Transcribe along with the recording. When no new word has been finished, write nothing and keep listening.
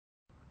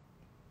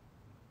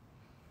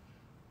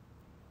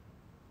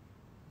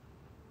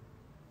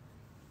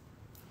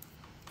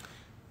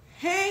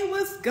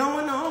What's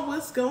going on?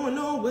 What's going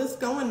on? What's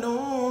going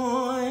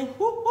on? Whoop, whoop,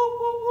 whoop,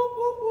 whoop,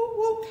 whoop, whoop,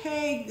 whoop.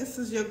 Hey, this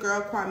is your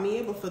girl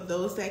Kwame, but for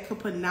those that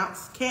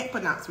can't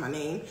pronounce my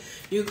name,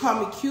 you can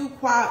call me Q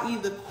Qua,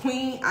 either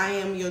Queen. I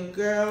am your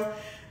girl,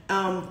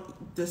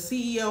 the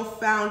CEO,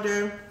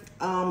 founder,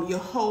 your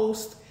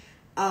host,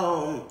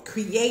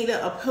 creator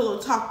of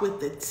Pillow Talk with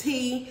the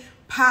Tea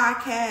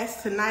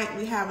podcast. Tonight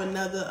we have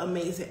another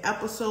amazing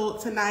episode.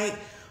 Tonight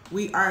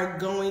we are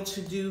going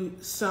to do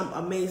have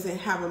amazing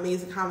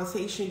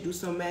conversation, do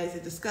some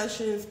amazing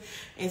discussions,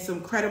 and some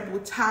credible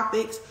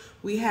topics.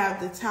 We have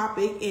the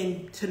topic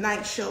in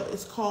tonight's show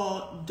is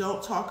called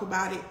Don't Talk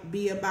About It,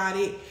 Be About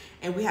It.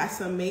 And we have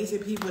some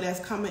amazing people that's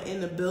coming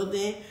in the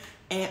building.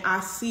 And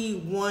I see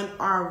one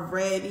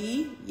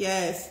already.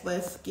 Yes,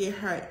 let's get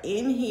her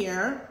in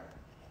here.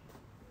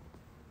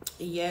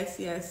 Yes.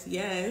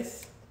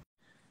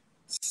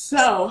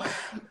 So,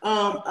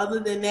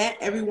 other than that,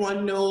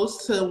 everyone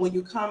knows to when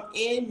you come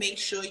in, make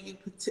sure you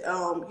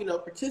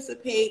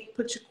participate,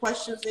 put your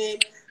questions in,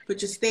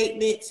 put your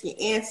statements, your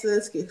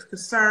answers, your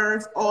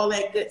concerns, all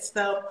that good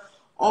stuff,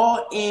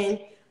 all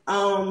in.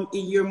 And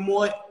you're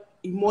more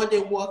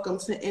than welcome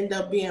to end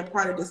up being a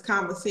part of this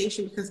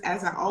conversation because,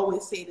 as I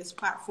always say, this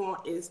platform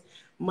is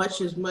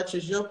much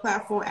as your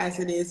platform as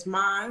it is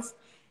mine.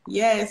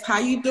 Yes, how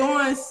you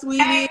doing,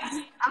 sweetie? Hey,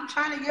 I'm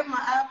trying to get my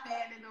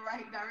iPad in the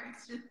right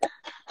direction.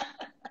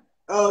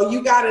 Oh,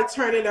 you got to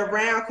turn it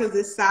around because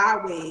it's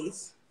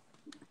sideways.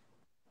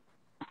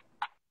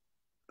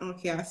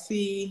 Okay, I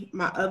see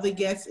my other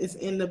guest is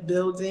in the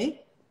building.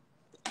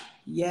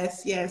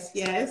 Yes.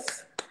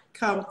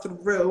 Come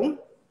through.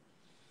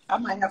 I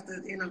might have to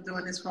end up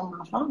doing this from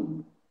my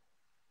phone.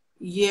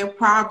 Yeah,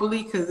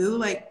 probably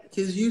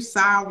because you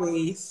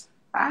sideways.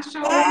 I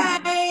sure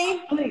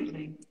Hey.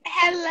 Completely.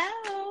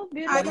 Hello.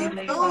 How you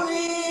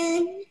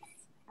doing?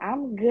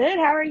 I'm good.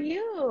 How are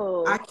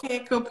you? I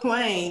can't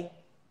complain.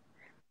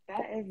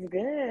 That is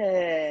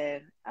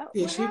good. Oh,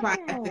 Yeah, she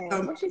probably had to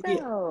come. Where'd she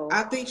go?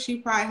 I think she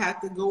probably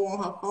had to go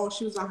on her phone.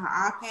 She was on her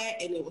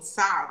iPad and it was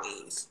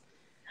sideways.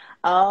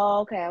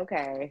 Oh,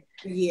 okay.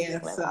 Yeah,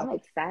 well, so I'm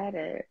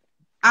excited.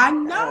 I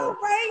know,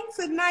 right?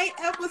 Tonight's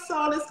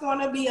episode is going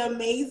to be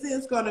amazing.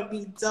 It's going to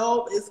be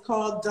dope. It's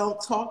called Don't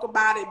Talk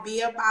About It,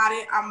 Be About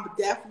It. I'm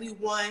definitely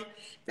one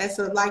that's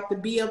like to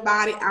be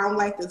about it. I don't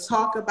like to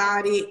talk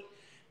about it.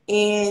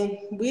 And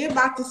we're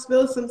about to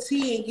spill some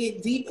tea and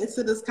get deep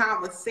into this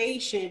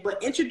conversation.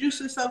 But introduce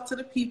yourself to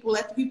the people.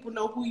 Let the people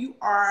know who you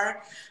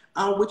are,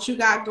 what you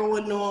got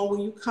going on, where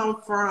you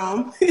come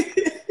from.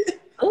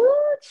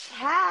 Ooh,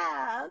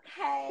 child.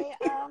 Okay.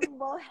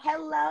 Well,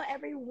 hello,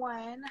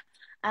 everyone.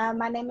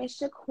 My name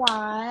is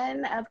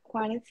Shaquan of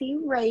Quantity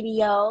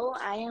Radio.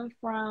 I am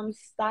from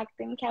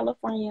Stockton,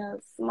 California,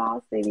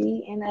 small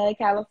city in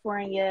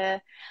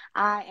California.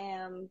 I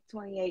am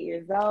 28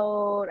 years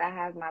old. I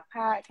have my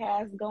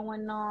podcast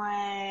going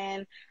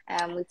on.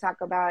 We talk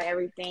about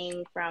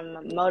everything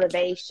from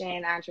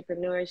motivation,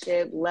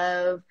 entrepreneurship,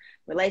 love,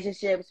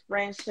 relationships,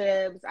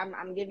 friendships.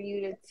 I'm giving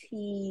you the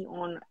tea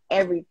on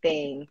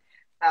everything.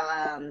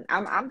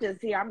 I'm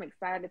just here. I'm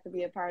excited to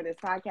be a part of this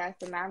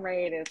podcast, and I'm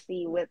ready to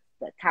see what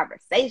the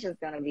conversation's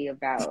going to be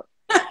about.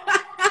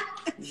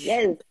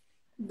 Yes.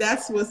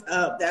 That's what's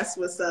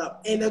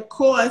up. And of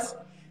course,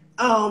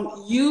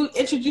 you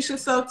introduce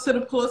yourself to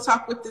the Pillow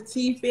Talk with the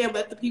Tea fam.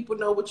 Let the people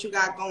know what you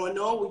got going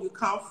on, where you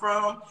come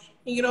from,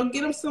 and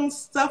get them some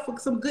stuff,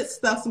 some good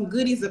stuff, some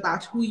goodies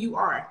about who you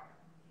are.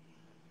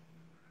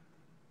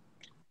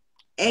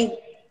 And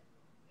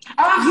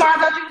I'm sorry, I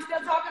thought you were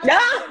still talking No.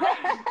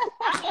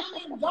 I'm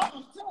in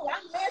those too.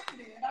 I'm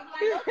listening. I'm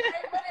like, okay,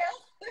 what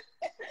else?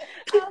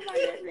 Oh my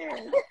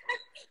goodness.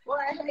 Well,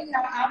 hey,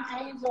 y'all, I'm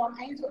Angel. I'm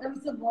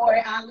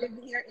LMsavoy. I live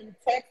here in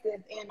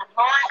Texas, in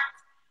hot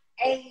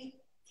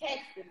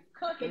Texas,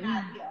 cooking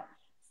out here.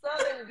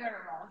 Southern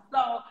girl.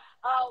 So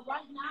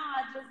right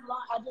now,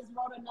 I just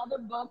wrote another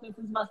book. This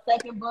is my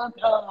second book.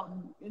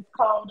 It's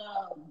called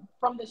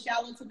From the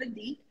Shallow to the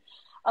Deep.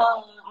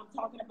 I'm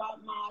talking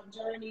about my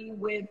journey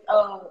with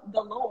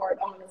the Lord,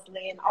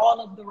 honestly, and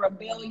all of the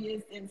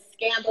rebellious and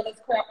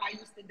scandalous crap I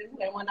used to do.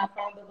 And when I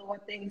found the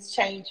Lord, things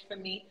changed for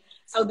me.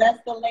 So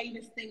that's the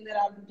latest thing that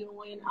I'm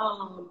doing.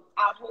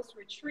 I host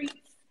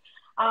retreats.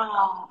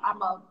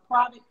 I'm a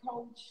private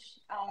coach.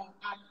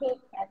 I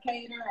cook, I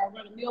cater, I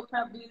run a meal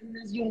prep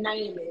business, you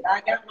name it. I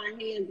got my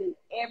hands in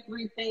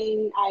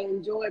everything. I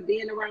enjoy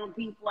being around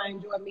people. I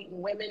enjoy meeting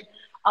women.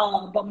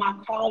 But my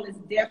call is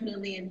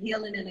definitely in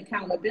healing and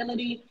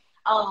accountability.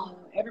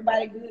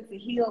 Everybody good to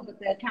heal, but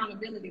the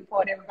accountability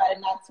part, everybody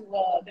not too,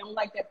 they don't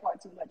like that part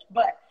too much.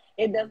 But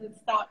it doesn't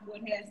stop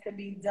what has to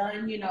be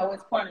done.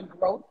 It's part of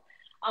growth.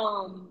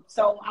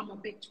 So I'm a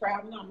big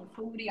traveler. I'm a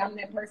foodie. I'm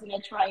that person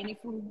that try any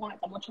food once.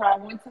 I'm gonna try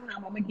it one time.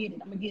 I'm gonna get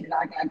it. I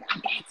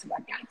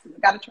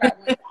gotta try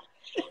it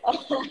one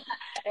time.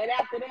 And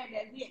after that,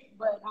 that's it.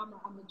 But I'm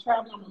a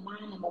traveler. I'm a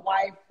mom. I'm a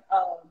wife.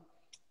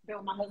 Been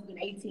with my husband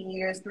 18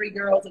 years, 3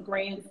 girls, a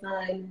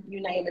grandson.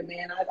 You name it,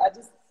 man. I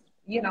just,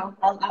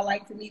 I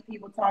like to meet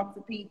people, talk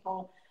to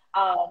people.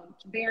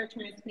 Very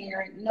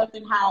transparent,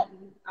 nothing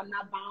hiding. I'm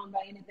not bound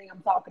by anything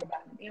I'm talking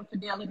about.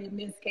 Infidelity,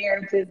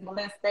 miscarriages,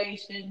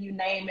 molestation, you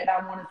name it.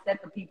 I want to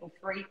set the people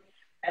free.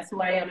 That's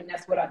who I am, and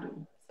that's what I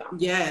do. So.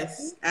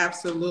 Yes,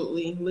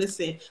 absolutely.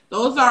 Listen,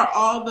 those are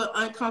all the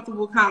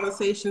uncomfortable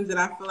conversations that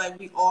I feel like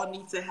we all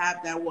need to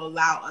have that will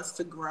allow us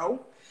to grow.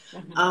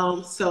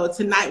 So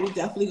tonight we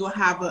definitely gonna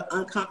have an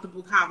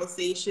uncomfortable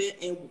conversation,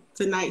 and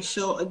tonight's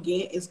show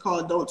again is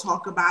called "Don't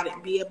Talk About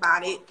It, Be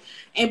About It."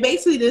 And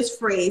basically, this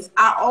phrase,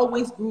 I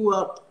always grew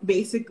up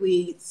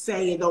basically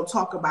saying "Don't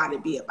talk about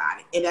it, be about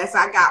it." And as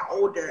I got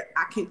older,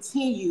 I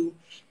continue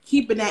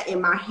keeping that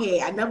in my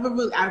head.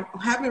 I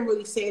haven't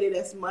really said it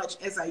as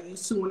much as I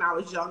used to when I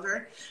was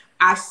younger.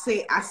 I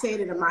said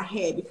it in my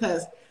head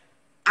because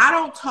I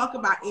don't talk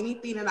about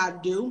anything that I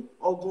do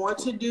or going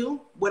to do.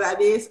 What I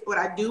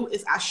do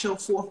is I show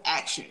forth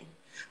action.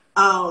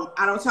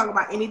 I don't talk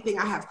about anything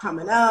I have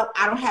coming up.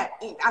 I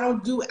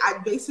don't do it. I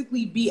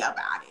basically be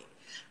about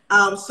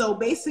it. So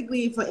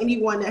basically, for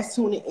anyone that's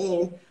tuning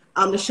in,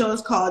 the show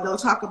is called "Don't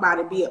Talk About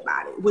It, Be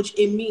About It," which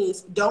it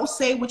means don't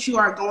say what you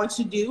are going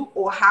to do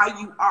or how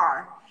you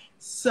are.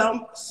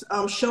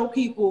 Show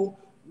people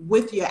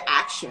with your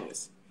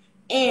actions.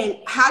 And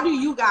how do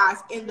you guys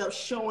end up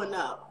showing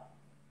up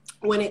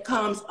when it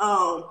comes,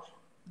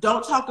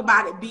 don't talk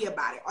about it, be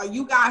about it? Are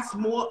you guys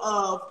more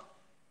of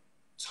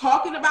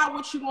talking about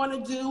what you want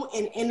to do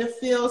and in the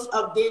fields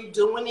of then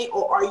doing it?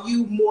 Or are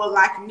you more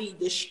like me,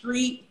 the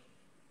street,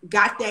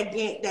 got that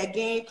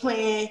game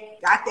plan,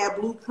 got that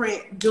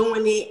blueprint,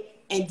 doing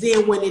it, and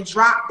then when it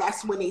dropped,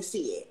 that's when they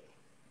see it?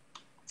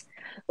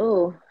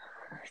 Ooh,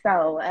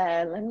 so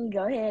let me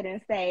go ahead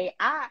and say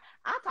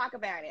I'll talk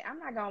about it. I'm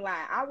not gonna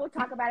lie. I will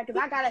talk about it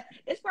because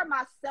it's for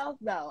myself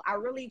though. I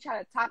really try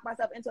to talk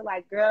myself into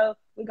like, girl,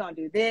 we're gonna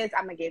do this.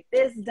 I'm gonna get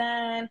this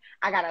done.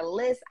 I got a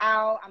list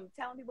out. I'm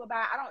telling people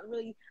about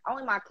it.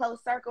 Only my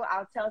close circle,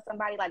 I'll tell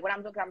somebody like what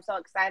I'm doing because I'm so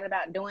excited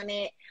about doing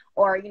it.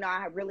 Or,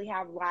 I really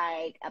have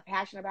like a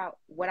passion about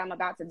what I'm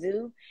about to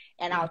do.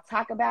 And I'll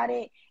talk about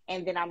it.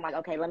 And then I'm like,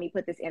 okay, let me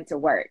put this into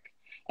work.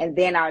 And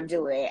then I'll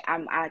do it.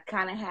 I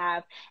kind of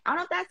have, I don't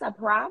know if that's a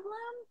problem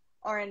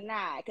or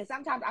not, because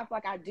sometimes I feel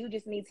like I do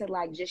just need to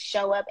like just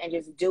show up and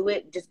just do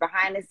it just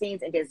behind the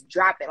scenes and just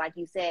drop it like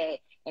you said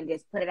and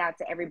just put it out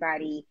to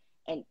everybody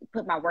and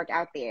put my work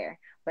out there.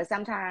 But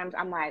sometimes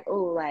I'm like,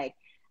 oh, like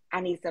I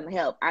need some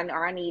help.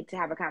 I need to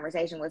have a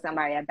conversation with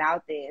somebody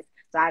about this.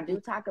 So I do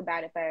talk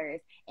about it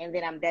first, and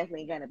then I'm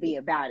definitely going to be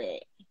about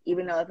it.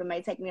 Even though if it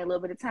may take me a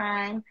little bit of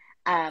time,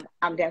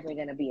 I'm definitely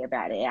going to be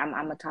about it.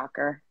 I'm a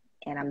talker.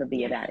 And I'm gonna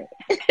be about it.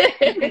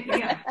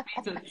 Yeah,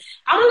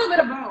 I'm a little bit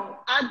of both.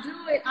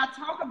 I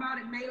talk about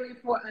it mainly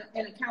for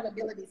an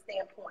accountability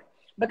standpoint.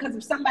 Because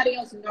if somebody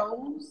else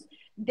knows,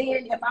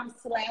 then if I'm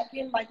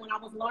slacking, like when I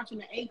was launching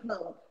the A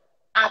Club,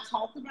 I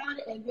talked about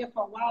it, and then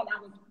for a while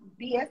I was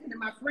BSing, and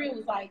my friend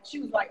was like,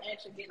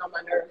 actually getting on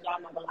my nerves, y'all,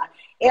 I'm not gonna lie.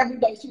 Every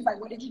day she was like,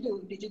 what did you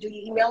do? Did you do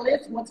your email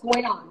list? What's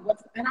going on?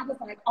 And I was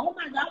like, oh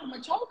my God, I'm a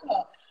choker.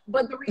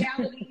 But the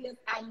reality is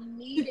I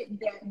needed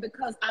that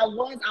because I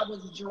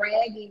was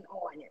dragging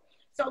on it.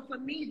 So for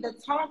me, the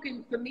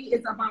talking for me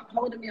is about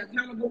holding me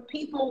accountable.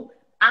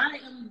 I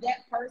am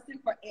that person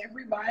for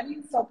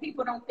everybody. So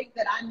people don't think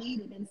that I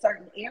need it in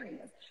certain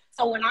areas.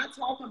 So when I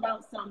talk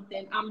about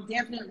something, I'm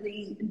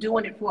definitely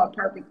doing it for a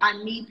purpose.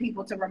 I need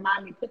people to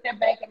remind me, put that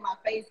back in my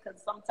face,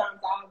 because sometimes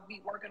I'll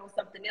be working on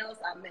something else.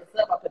 I mess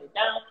up, I put it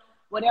down.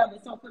 Whatever.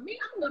 So for me,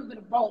 I'm a little bit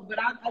of both, but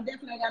I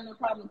definitely got no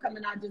problem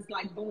coming out just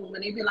like boom.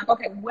 And they be like,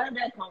 okay, where did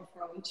that come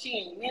from? She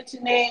ain't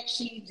mentioned that.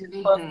 She just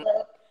fucked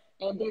up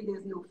and did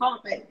this new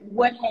phone thing.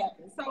 What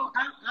happened? So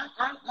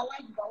I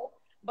like both,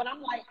 but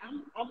I'm like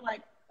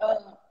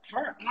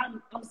her.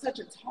 I'm such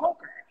a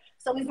talker.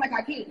 So it's like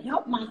I can't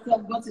help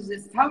myself but to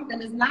just talk.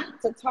 And it's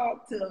not to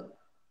talk to,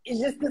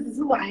 it's just because it's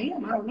who I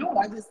am. I don't know.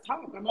 I just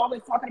talk. I'm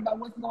always talking about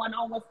what's going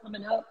on, what's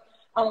coming up.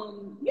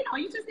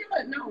 You just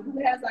never know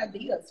who has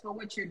ideas for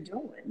what you're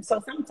doing.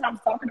 So sometimes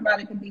talking about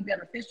it can be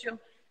beneficial.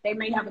 They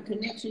may have a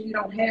connection you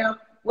don't have,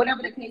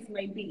 whatever the case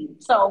may be.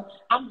 So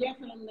I'm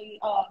definitely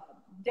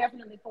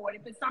for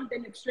it. If it's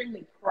something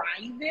extremely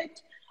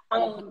private,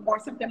 or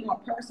something more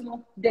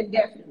personal, then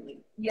definitely.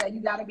 Yeah,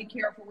 you got to be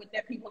careful with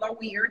that. People are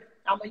weird.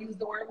 I'm going to use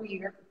the word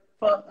weird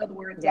for other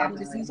words. I'm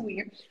just use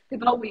weird.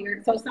 People are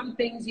weird. So some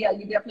things, you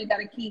definitely got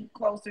to keep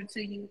closer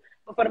to you.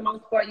 But for the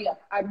most part,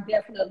 I'm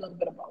definitely a little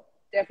bit of both.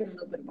 Definitely a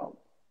little bit of both.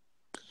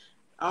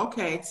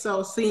 Okay,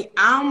 so see,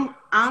 I'm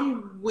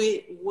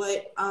with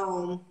what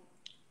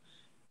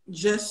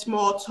Just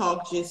Small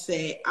Talk just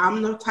said.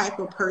 I'm the type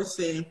of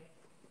person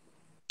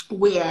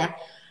where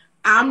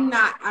I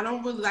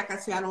don't really, like I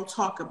said, I don't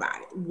talk about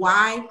it.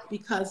 Why?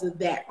 Because of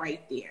that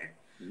right there.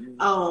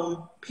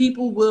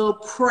 People will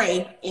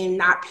pray and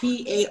not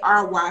PARY,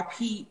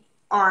 PREY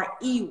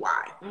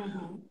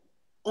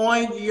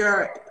on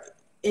your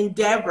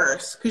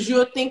endeavors, because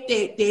you'll think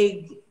that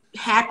they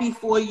happy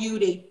for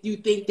you. You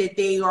think that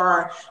they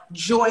are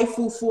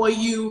joyful for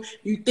you.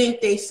 You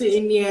think they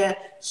sitting there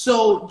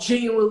so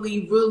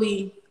genuinely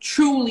really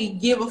truly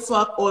give a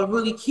fuck or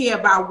really care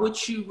about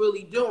what you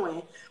really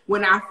doing.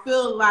 When I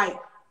feel like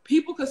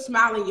people could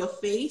smile in your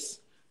face,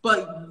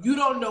 but you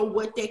don't know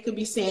what they could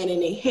be saying in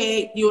their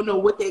head. You don't know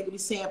what they could be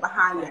saying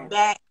behind your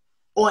back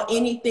or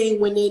anything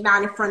when they're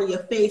not in front of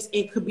your face.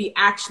 It could be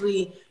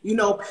actually, you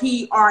know,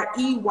 PREY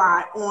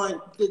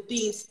on the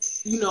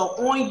things, you know,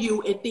 on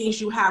you and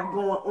things you have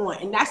going on.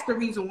 And that's the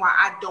reason why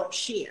I don't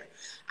share.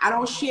 I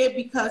don't share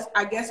because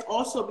I guess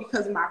also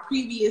because of my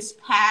previous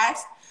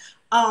past.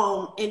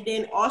 And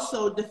then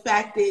also the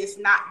fact is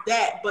not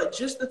that, but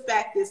just the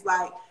fact is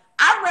like,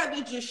 I'd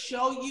rather just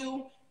show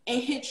you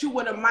and hit you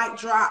with a mic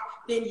drop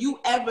than you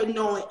ever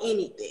knowing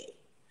anything.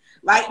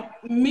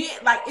 Like me,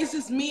 like it's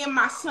just me and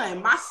my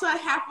son. My son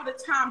half of the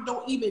time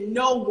don't even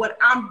know what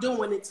I'm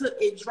doing until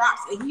it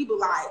drops, and he be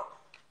like,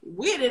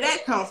 "Where did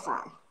that come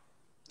from?"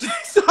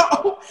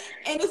 So,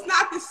 and it's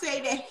not to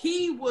say that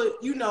he would,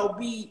 you know,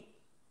 be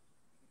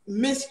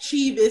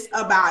mischievous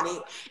about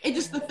it. It's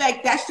just the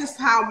fact that's just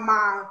how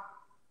my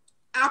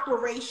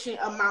operation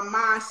of my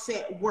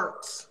mindset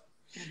works.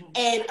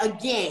 And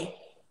again,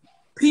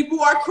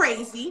 people are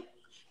crazy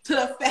to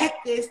the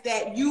fact is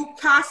that you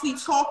constantly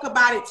talk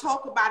about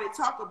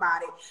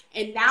it.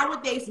 And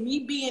nowadays, me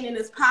being in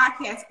this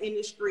podcast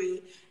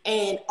industry,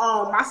 and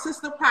my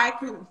sister probably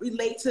could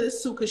relate to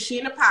this too, because she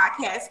in the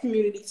podcast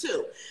community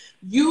too.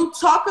 You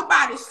talk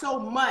about it so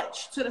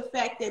much to the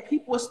fact that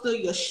people will steal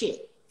your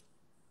shit.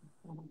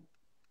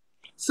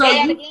 So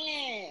say it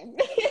again.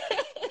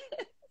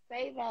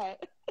 Say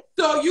that.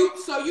 So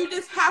you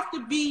just have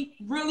to be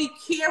really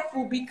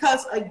careful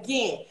because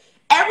again,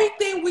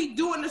 everything we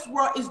do in this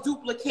world is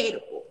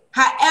duplicatable.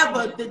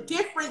 However, the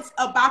difference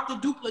about the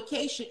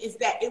duplication is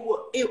that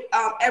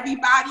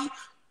everybody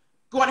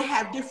going to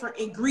have different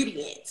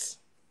ingredients.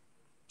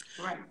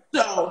 Right.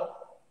 So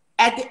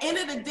at the end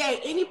of the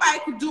day, anybody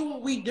could do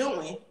what we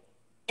doing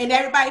and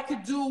everybody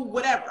could do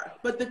whatever.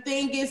 But the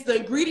thing is, the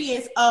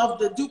ingredients of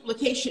the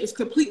duplication is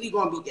completely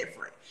going to be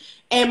different.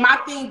 And my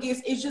thing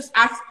is, it's just,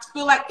 I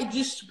feel like it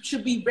just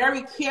should be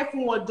very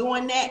careful on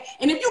doing that.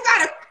 And if you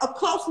got a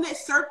close-knit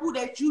circle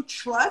that you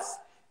trust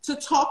to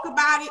talk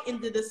about it and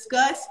to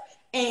discuss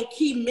and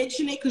keep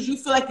mentioning it because you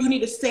feel like you need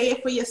to say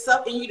it for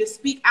yourself and you need to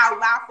speak out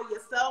loud for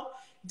yourself,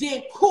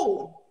 then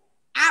cool.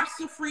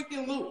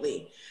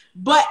 Absolutely.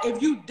 But if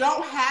you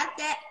don't have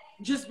that,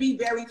 just be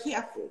very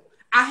careful.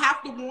 I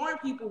have to warn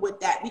people with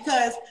that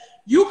because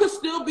you could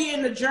still be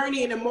in the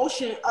journey and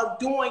emotion of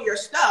doing your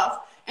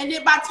stuff. And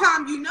then by the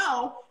time you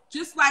know,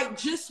 just like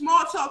Just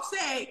Small Talk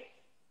said,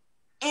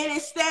 and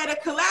instead of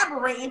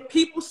collaborating,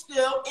 people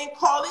still and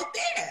call it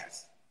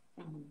theirs.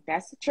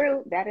 That's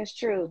true. That is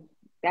true.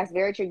 That's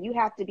very true. You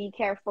have to be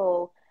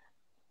careful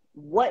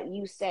what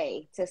you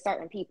say to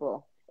certain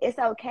people. It's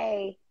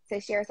okay to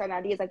share certain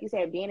ideas. Like you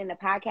said, being in the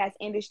podcast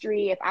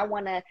industry, if I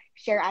want to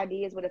share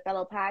ideas with a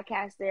fellow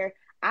podcaster,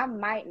 I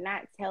might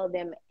not tell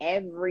them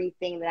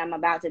everything that I'm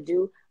about to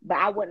do, but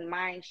I wouldn't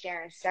mind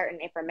sharing certain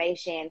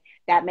information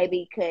that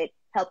maybe could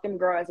help them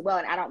grow as well.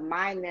 And I don't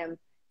mind them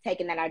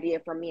taking that idea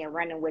from me and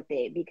running with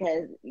it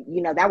because,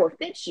 you know, that will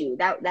fit you.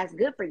 That's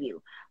good for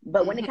you.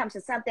 But when it comes to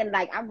something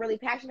like I'm really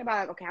passionate about,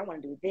 like, okay, I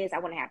want to do this. I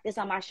want to have this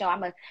on my show. I'm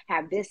going to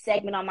have this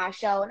segment on my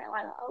show. And I'm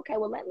like, okay,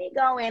 well, let me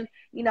go and,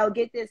 you know,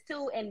 get this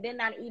too. And then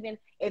not even,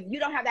 if you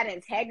don't have that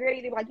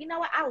integrity to be like, you know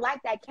what, I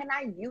like that. Can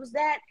I use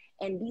that?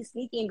 And be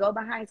sneaky and go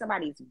behind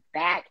somebody's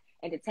back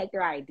and to take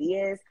their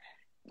ideas.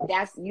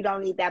 You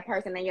don't need that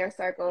person in your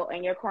circle,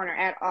 in your corner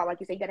at all. Like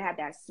you said, you got to have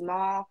that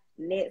small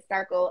knit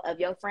circle of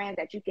your friends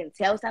that you can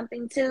tell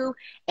something to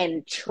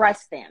and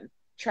trust them.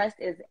 Trust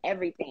is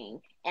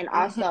everything. And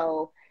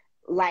also,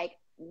 like,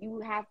 you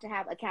have to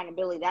have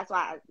accountability. That's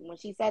why when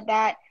she said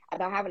that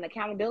about having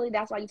accountability,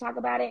 that's why you talk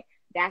about it.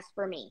 That's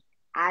for me.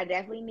 I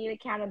definitely need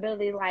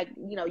accountability. Like,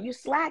 you know, you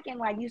slacking,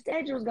 like you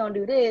said you was going to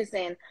do this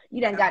and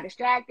you done got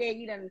distracted.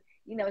 You done,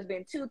 you know, it's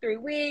been 2-3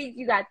 weeks.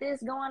 You got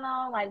this going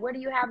on. Like, what do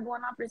you have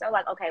going on for yourself?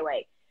 Like, okay,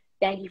 wait,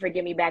 thank you for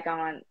getting me back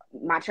on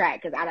my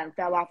track because I done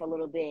fell off a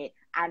little bit.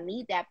 I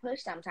need that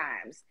push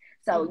sometimes.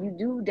 So you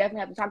do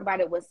definitely have to talk about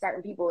it with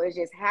certain people. It's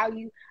just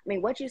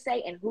what you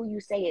say and who you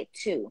say it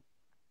to.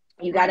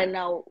 You got to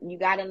know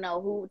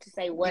who to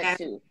say what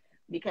to,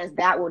 because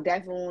that will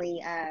definitely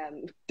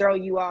throw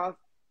you off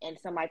and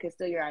somebody could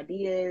steal your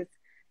ideas.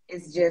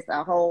 It's just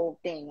a whole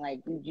thing. Like,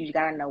 you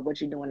got to know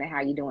what you're doing and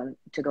how you're doing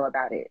to go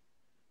about it.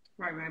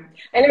 Right.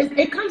 And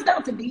it comes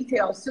down to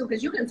details too,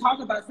 because you can talk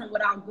about something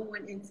without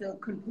going into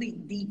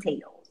complete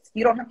details.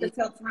 You don't have to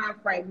tell time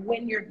frame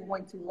when you're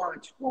going to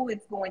launch, who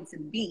it's going to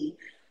be.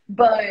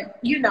 But,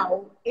 you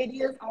know, it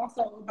is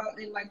also about,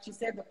 and like you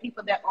said, the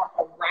people that are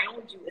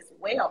around you as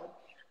well.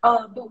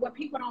 But what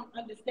people don't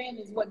understand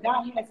is what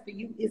God has for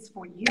you is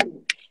for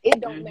you. It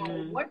don't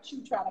matter what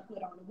you try to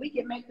put on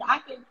it. I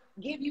can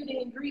give you the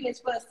ingredients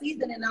for a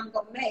season and I'm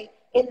going to make,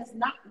 and it's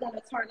not going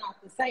to turn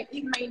out the same.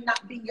 It may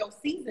not be your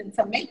season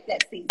to make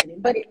that seasoning,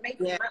 but it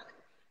makes money.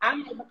 I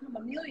may become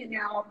a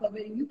millionaire off of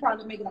it and you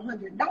probably making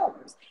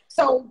 $100.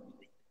 So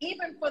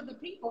even for the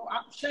people,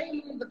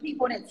 shame on the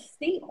people that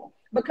steal.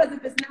 Because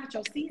if it's not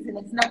your season,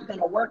 it's not going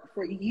to work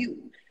for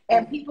you.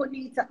 And people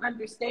need to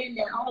understand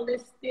that all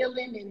this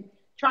stealing and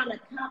trying to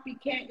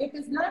copycat, if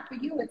it's not for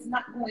you, it's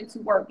not going to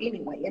work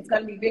anyway. It's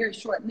going to be very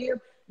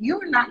short-lived.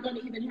 You're not going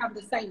to even have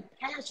the same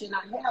passion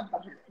I have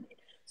behind it.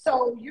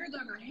 So you're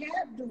going to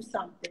do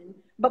something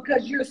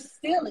because you're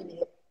stealing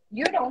it.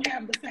 You don't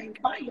have the same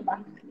fire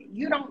behind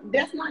it.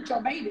 That's not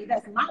your baby.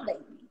 That's my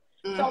baby.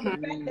 Mm-hmm. So the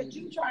fact that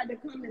you try to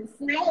come and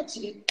snatch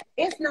it,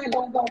 it's not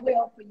going to go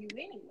well for you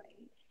anyway.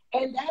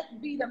 And that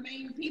be the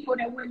main people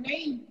that when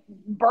they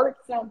birth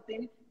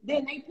something,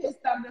 then they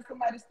pissed off that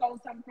somebody stole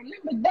something from them.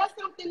 But that's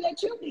something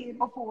that you did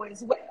before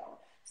as well.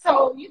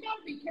 So you got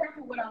to be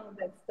careful with all of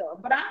that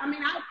stuff. But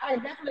I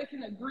definitely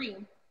can agree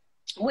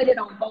with it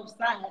on both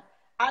sides.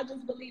 I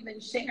just believe in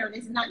sharing.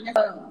 It's not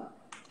necessarily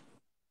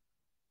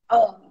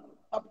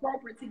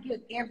appropriate to give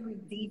every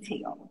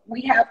detail.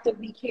 We have to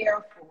be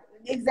careful.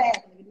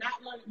 Exactly.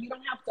 You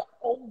don't have to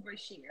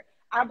overshare.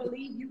 I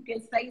believe you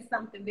can say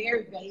something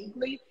very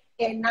vaguely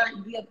and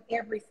not give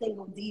every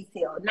single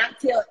detail, not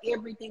tell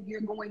everything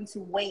you're going to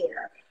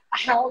wear,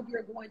 how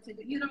you're going to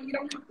do. You don't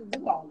have to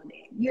do all of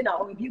that.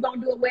 If you're going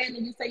to do a wedding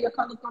and you say your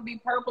color's going to be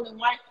purple and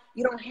white,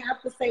 you don't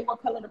have to say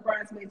what color the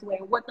bridesmaids wear,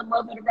 what the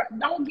mother of the bride.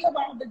 Don't give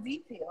all the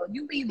detail.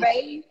 You be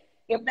vague.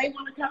 If they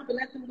want to come,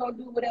 let them go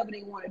do whatever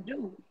they want to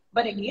do.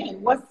 But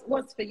again,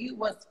 what's for you,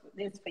 what's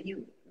for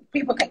you.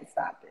 People can't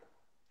stop it.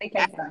 They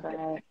can't stop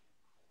it.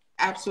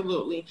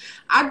 Absolutely.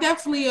 I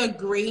definitely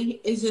agree.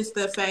 It's just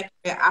the fact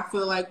that I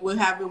feel like what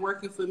have been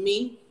working for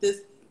me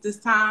this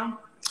time,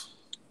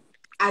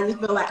 I just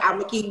feel like I'm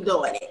going to keep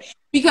doing it.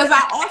 Because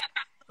I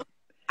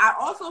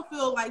also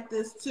feel like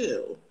this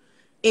too.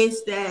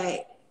 It's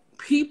that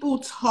people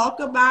talk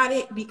about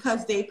it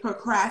because they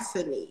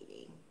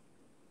procrastinating.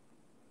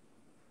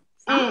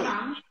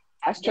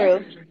 That's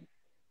true.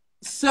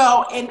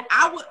 So, and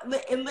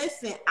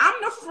listen, I'm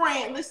the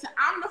friend,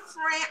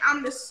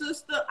 I'm the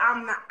sister,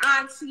 I'm the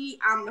auntie,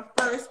 I'm the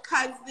first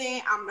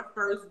cousin, I'm the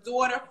first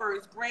daughter,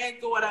 first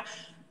granddaughter,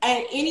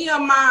 and any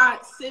of my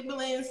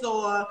siblings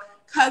or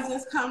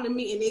cousins come to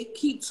me and they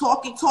keep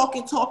talking, I'll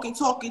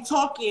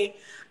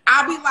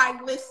be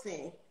like,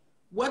 listen,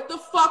 what the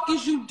fuck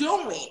is you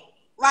doing?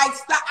 Like,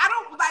 stop. I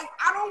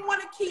don't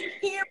want to keep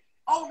hearing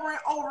over and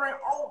over and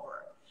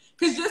over.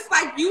 Because just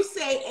like you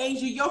say,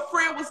 Angel, your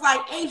friend was like,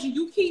 Angel,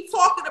 you keep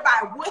talking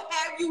about it. What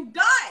have you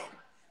done?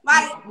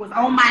 Like, it was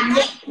on my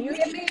neck. You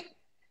hear me?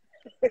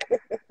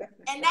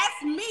 And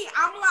that's me.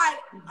 I'm like,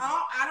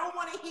 oh, I don't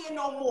want to hear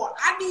no more.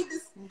 I need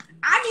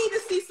to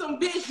see some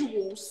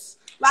visuals.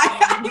 Like,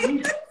 I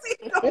need to see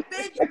some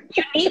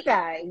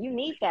visuals. You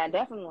need that,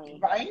 definitely.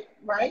 Right.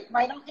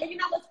 And you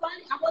know what's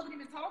funny? I wasn't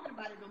even talking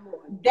about it no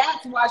more.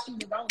 That's why she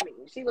was on me.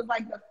 She was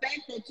like, the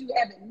fact that you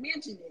haven't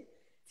mentioned it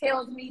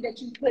tells me that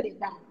you put it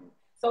down.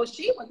 So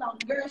she was on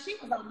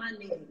my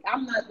neck. I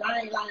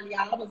ain't lying to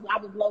y'all. I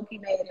was low key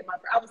mad at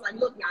I was like,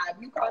 look, y'all, if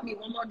you call me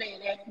one more day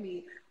and ask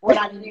me what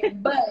I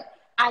did, but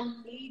I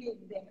needed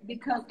that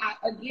because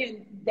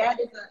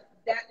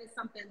that is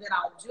something that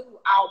I'll do.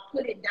 I'll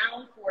put it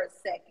down for a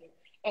second.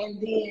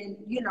 And then,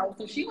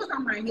 so she was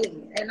on my head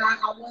and I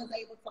was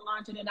able to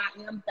launch it and I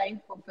am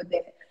thankful for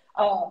that.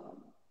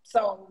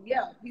 So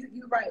yeah,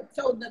 you're right.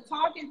 So the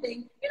talking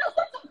thing,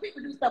 sometimes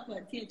people do stuff for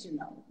attention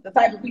though. The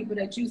type of people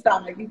that you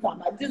talking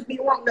about, just be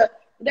wanting to.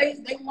 They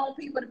want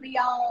people to be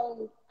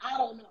all, I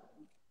don't know,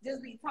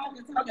 just be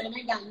talking, and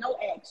ain't got no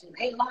action,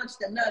 ain't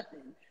launched or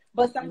nothing.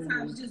 But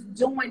sometimes just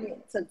doing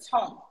it to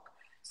talk.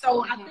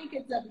 So I think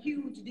it's a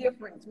huge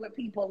difference with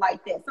people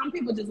like that. Some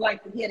people just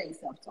like to hear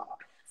themselves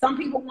talk. Some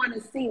people want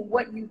to see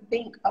what you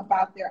think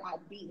about their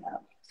idea.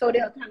 So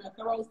they'll kind of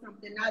throw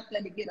something out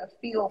there to get a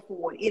feel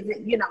for it. Is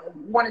it,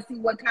 want to see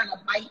what kind of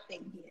bite they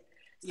get,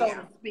 so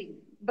to speak.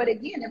 But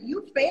again, if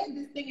you fed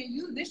this thing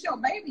and this your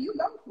baby, you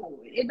go for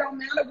it. It don't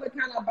matter what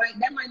kind of bite.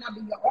 That might not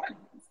be your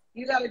audience.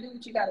 You got to do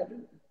what you got to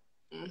do.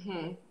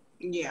 Mm-hmm.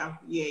 Yeah.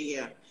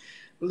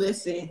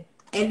 Listen,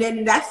 and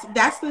then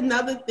that's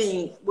another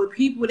thing with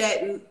people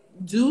that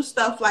do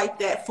stuff like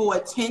that for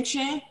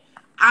attention.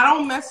 I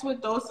don't mess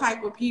with those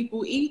type of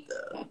people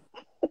either.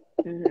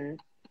 Mm-hmm.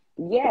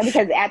 Yeah,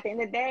 because at the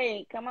end of the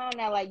day, come on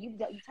now, like you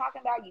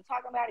talking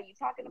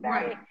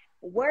about it.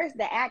 Where's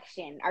the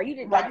action? Are you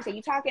just, like you say,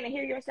 you talking to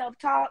hear yourself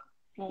talk?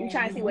 You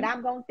trying to see what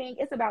I'm gonna think?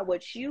 It's about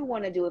what you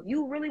want to do. If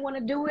you really want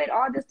to do it,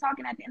 all this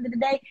talking at the end of the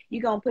day,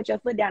 you're gonna put your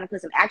foot down and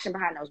put some action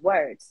behind those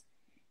words.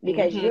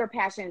 Because you're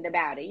passionate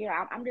about it.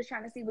 I'm just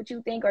trying to see what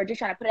you think, or just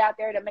trying to put it out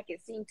there to make it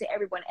seem to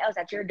everyone else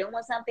that you're doing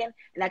something and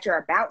that you're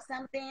about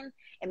something.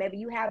 And maybe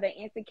you have an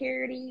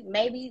insecurity,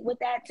 maybe with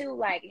that too.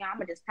 Like, I'm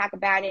gonna just talk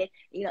about it.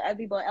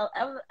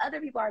 Other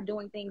people are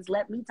doing things.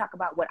 Let me talk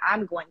about what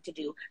I'm going to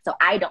do, so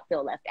I don't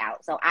feel left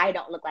out. So I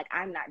don't look like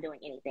I'm not doing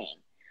anything.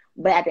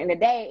 But at the end of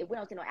the day, if we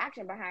don't see no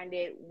action behind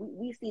it,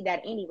 we see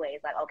that anyway.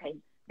 It's like, okay,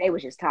 they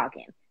was just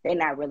talking. They're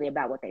not really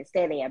about what they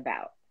say they're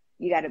about.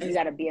 You gotta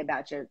be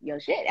about your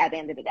shit at the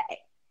end of the day.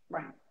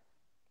 Right.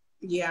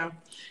 Yeah,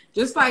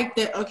 just like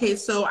that. Okay,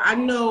 so I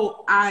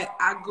know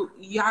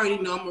you already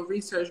know I'm a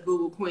research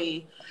Google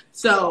queen.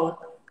 So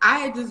I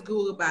had just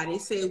Googled about it.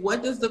 It said,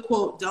 what does the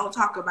quote, "Don't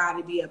talk about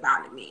it, be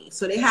about it" mean?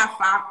 So they have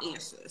 5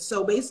 answers.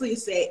 So basically it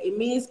said, it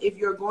means if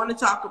you're going to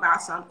talk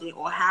about something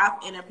or have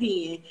an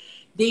opinion,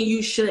 then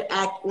you should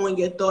act on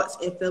your thoughts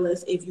and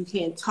feelings. If you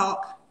can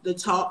talk the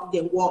talk,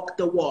 then walk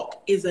the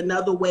walk, is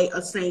another way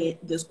of saying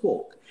this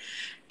quote.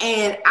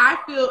 And I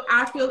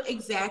feel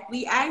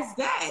exactly as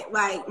that.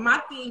 Like, my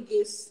thing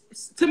is,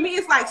 to me,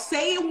 it's like,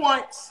 say it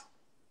once,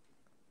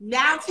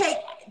 now take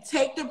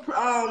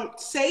the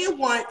say it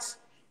once,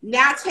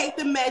 now take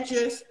the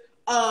measures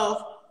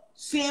of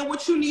seeing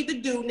what you need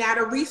to do. Now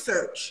the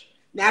research.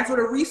 Now for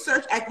the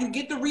research, after you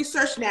get the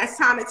research, now it's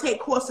time to take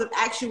course of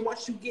action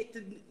once you get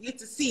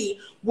to see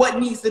what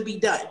needs to be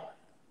done.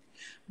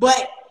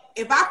 But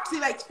if I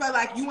feel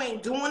like you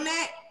ain't doing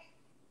that,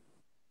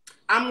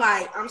 I'm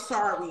like, I'm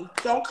sorry.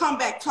 Don't come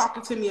back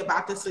talking to me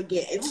about this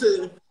again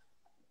until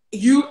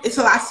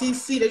I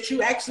see that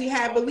you actually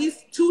have at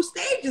least 2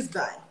 stages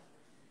done.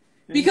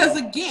 Because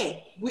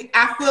again,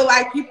 I feel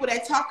like people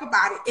that talk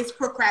about it, it's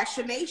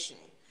procrastination.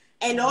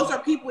 And those are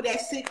people that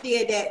sit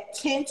there that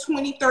 10,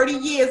 20, 30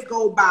 years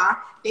go by.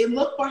 They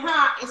look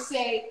behind and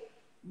say,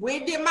 where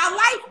did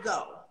my life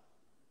go?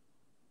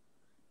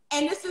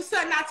 And this is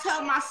something I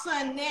tell my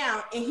son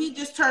now, and he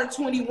just turned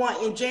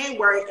 21 in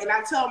January. And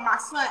I tell my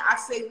son, I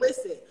say,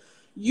 listen,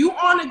 you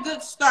on a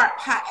good start.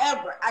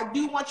 However, I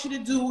do want you to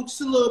do just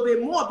a little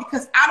bit more,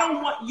 because I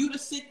don't want you to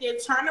sit there,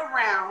 turn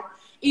around,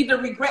 either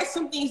regret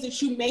some things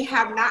that you may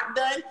have not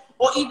done,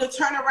 or either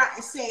turn around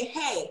and say,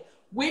 hey,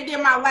 where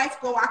did my life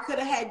go? I could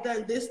have had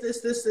done this,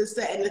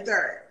 that, and the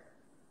third.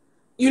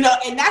 You know,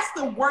 and that's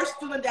the worst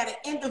feeling that an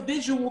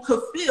individual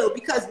could feel,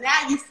 because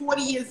now you're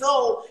 40 years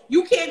old.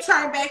 You can't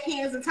turn back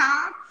hands in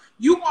time.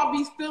 You're going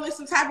to be feeling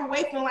some type of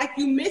way, feeling like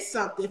you missed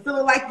something,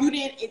 feeling like you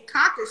didn't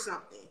conquer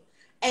something.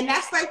 And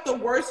that's like the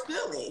worst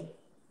feeling.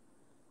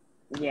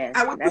 Yes,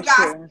 that's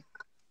true.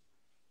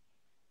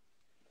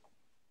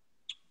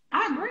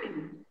 I agree.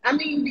 I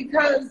mean,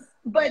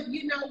 but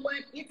you know what?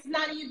 It's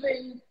not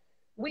even,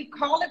 we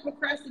call it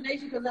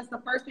procrastination because that's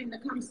the first thing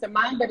that comes to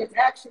mind, but it's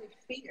actually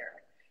fear.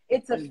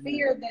 It's a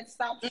fear that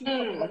stops you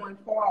from going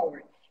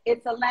forward.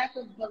 It's a lack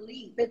of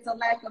belief. It's a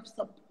lack of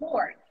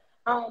support.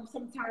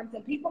 Sometimes,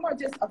 and people are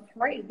just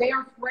afraid. They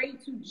are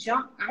afraid to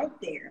jump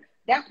out there.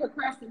 That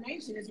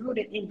procrastination is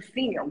rooted in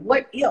fear.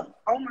 What if?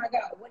 Oh my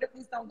God, what if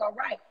this don't go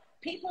right?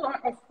 People are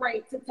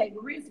afraid to take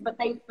risks, but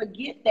they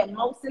forget that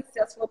most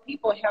successful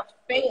people have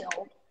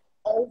failed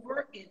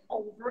over and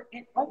over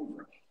and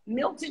over.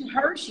 Milton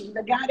Hershey,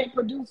 the guy that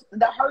produced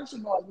the Hershey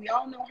boys, we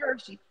all know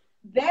Hershey,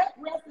 that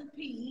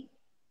recipe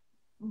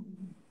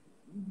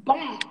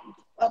bombed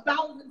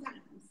 1,000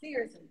 times,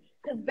 seriously,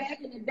 because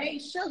back in the day,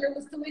 sugar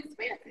was too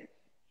expensive.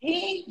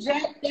 He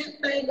jacked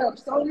that thing up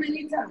so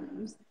many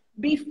times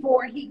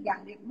before he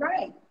got it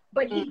right,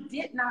 but he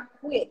did not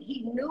quit.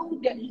 He knew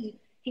that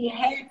he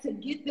had to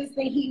get this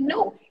thing. He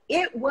knew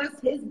it was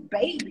his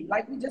baby,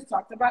 like we just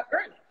talked about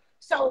earlier.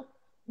 So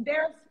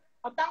there's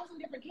 1,000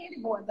 different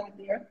candy bars out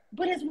there,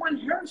 but it's one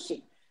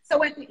Hershey.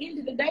 So at the end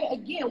of the day,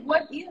 again,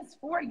 what is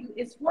for you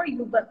is for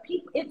you, but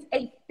people, it's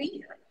a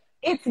fear.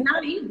 It's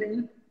not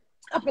even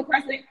a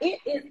procrastination. It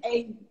is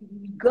a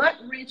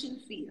gut-wrenching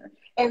fear.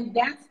 And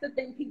that's the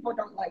thing people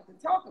don't like to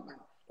talk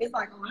about. It's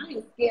like, oh, I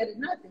ain't scared of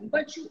nothing.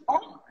 But you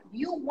are.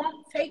 You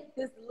won't take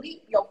this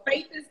leap. Your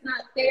faith is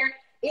not there.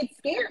 It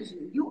scares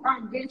you. You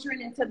are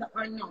venturing into the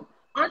unknown.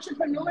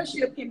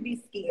 Entrepreneurship can be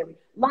scary.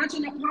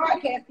 Launching a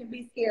podcast can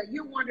be scary.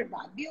 You're wondering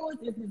about viewers.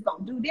 Is this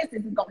going to do this?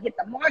 Is it going to hit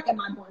the mark?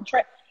 Am I going to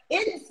try?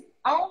 It is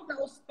all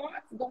those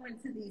thoughts go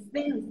into these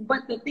things.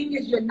 But the thing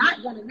is, you're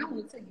not going to know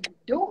until you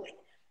do it.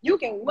 You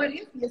can what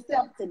if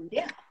yourself to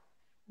death.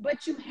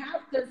 But you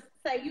have to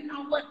say, you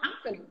know what? I'm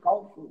going to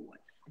go for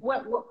it.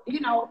 What,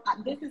 you know,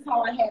 this is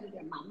how I had it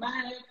in my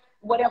mind,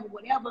 whatever.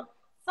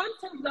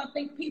 Sometimes I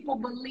think people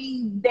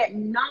believe that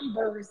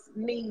numbers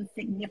mean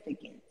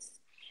significance.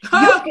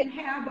 You can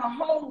have a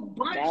whole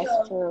bunch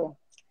of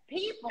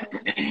people,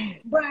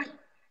 but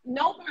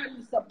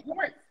nobody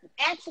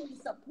actually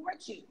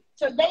supports you.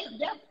 So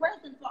they're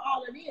present for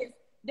all it is.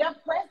 They're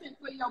present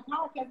for your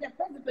podcast. They're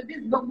present for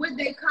this. But would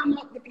they come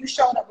up if you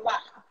showed up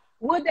live?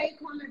 Would they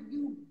come if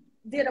you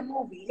did a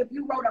movie? If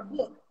you wrote a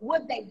book?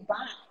 Would they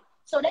buy?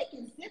 So they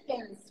can sit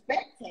there and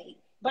spectate.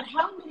 But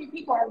how many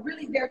people are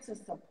really there to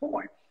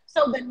support?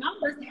 So the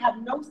numbers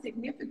have no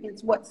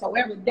significance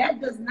whatsoever.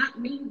 That does not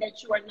mean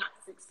that you are not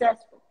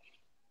successful.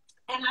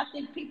 And I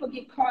think people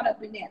get caught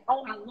up in that.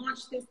 Oh, I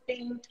launched this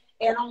thing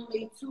and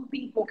only 2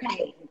 people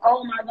came.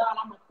 Oh my God,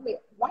 I'm going to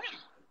quit. Wow.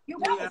 You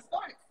got to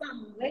start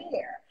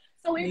somewhere.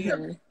 So it's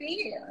a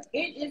fear.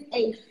 It is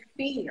a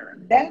fear.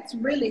 That's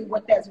really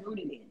what that's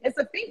rooted in. It's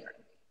a fear.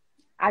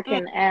 I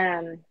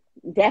can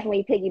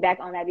definitely piggyback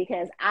on that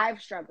because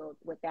I've struggled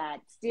with that,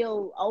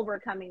 still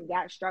overcoming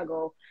that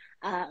struggle.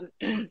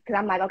 Because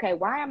I'm like, okay,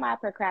 why am I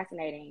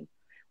procrastinating?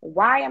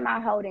 Why am I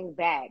holding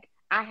back?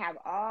 I have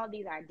all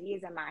these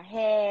ideas in my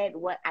head,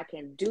 what I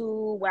can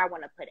do, what I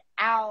want to put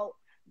out,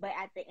 But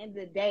at the end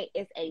of the day,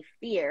 it's a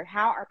fear.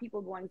 How are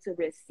people going to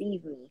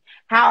receive me?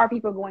 How are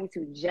people going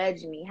to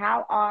judge me?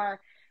 How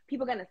are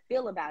people going to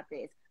feel about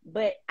this?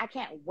 But I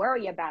can't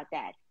worry about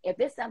that. If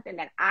it's something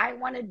that I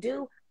want to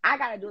do, I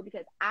got to do it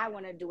because I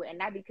want to do it, and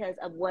not because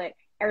of what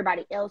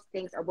everybody else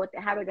thinks or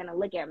how they're going to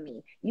look at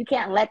me. You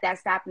can't let that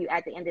stop you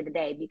at the end of the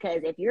day,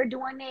 because if you're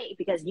doing it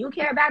because you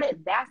care about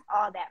it, that's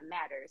all that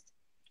matters.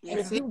 And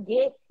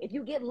if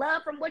you get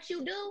love from what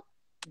you do,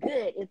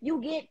 good. If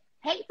you get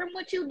hate from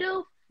what you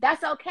do,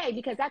 that's okay,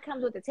 because that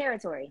comes with the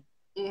territory.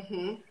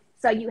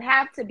 So you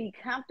have to be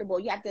comfortable.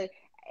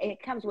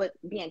 It comes with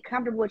being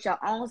comfortable with your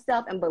own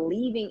self and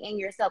believing in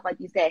yourself. Like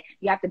you said,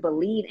 you have to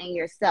believe in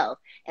yourself.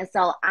 And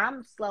so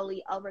I'm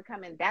slowly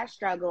overcoming that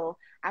struggle.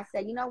 I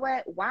said, you know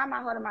what? Why am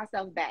I holding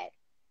myself back?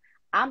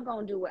 I'm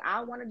going to do what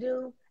I want to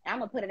do, and I'm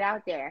going to put it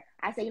out there.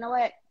 I said, you know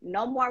what?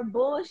 No more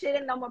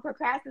bullshitting, no more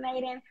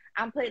procrastinating.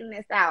 I'm putting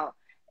this out.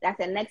 I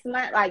said, next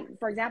month, like,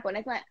 for example,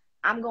 next month,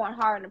 I'm going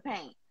hard in the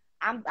paint.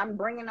 I'm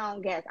bringing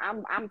on guests.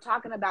 I'm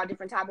talking about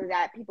different topics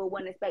that people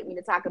wouldn't expect me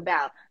to talk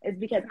about. It's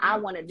because I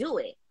want to do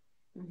it.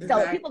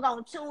 So people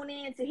gonna tune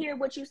in to hear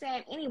what you're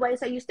saying anyway,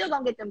 so you still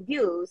gonna get them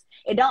views.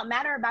 It don't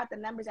matter about the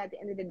numbers at the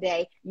end of the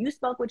day. You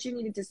spoke what you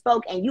needed to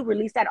spoke, and you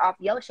released that off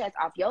your chest,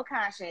 off your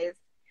conscience,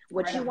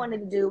 what you wanted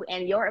to do,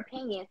 and your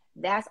opinion.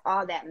 That's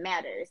all that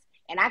matters.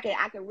 And I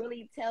can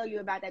really tell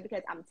you about that,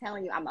 because I'm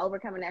telling you, I'm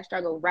overcoming that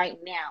struggle right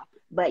now.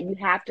 But you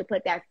have to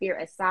put that fear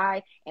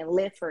aside and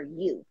live for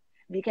you,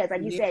 because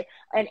like you said,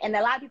 and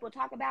a lot of people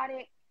talk about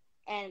it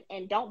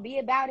and don't be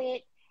about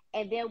it,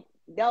 and then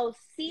they'll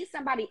see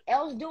somebody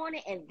else doing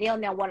it, and they'll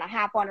now want to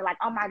hop on it like,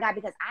 oh my God,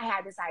 because I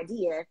had this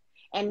idea,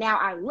 and now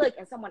I look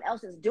and someone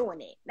else is doing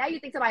it. Now you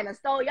think somebody done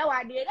stole your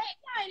idea.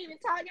 Y'all ain't even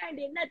talking, y'all ain't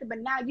did nothing, but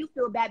now you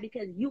feel bad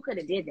because you could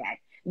have did that.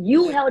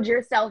 You held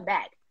yourself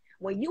back.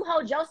 When you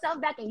hold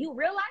yourself back and you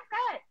realize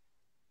that,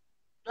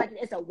 like,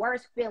 it's a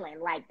worse feeling.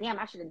 Like, damn,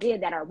 I should have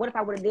did that, or what if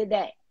I would have did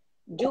that?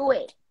 Do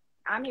it.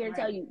 I'm here to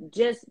tell you,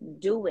 just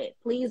do it.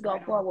 Please go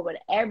forward with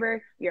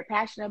whatever you're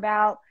passionate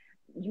about,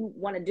 you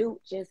want to do,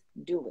 just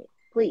do it.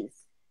 Please.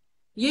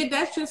 Yeah,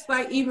 that's just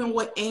like even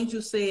what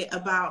Angel said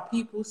about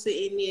people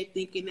sitting there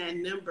thinking that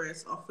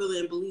numbers, or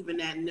feeling, believing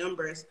that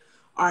numbers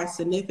are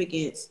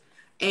significance.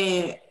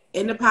 And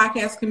in the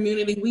podcast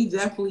community, we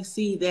definitely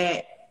see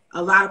that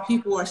a lot of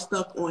people are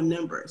stuck on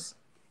numbers.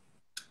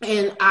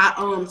 And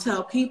I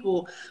tell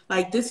people,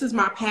 like, this is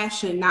my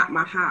passion, not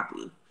my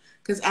hobby.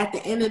 Because at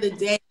the end of the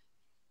day,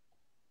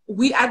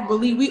 I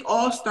believe we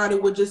all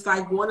started with just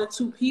like one or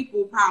two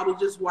people probably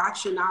just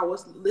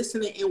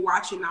listening and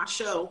watching our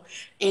show,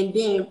 and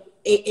then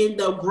it ended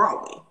up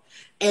growing.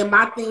 And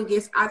my thing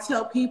is, I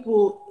tell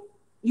people,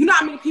 you know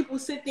how many people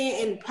sit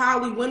there and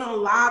probably went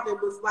on live and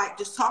was like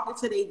just talking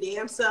to their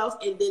damn selves,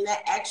 and then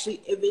that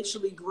actually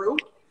eventually grew.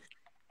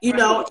 You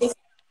know, it's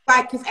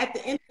like, because at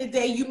the end of the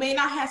day, you may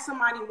not have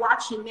somebody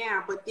watching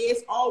now, but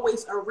there's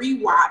always a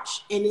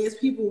rewatch, and there's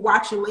people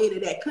watching later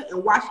that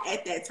couldn't watch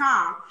at that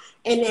time,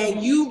 and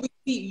then you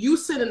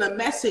sending a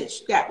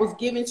message that was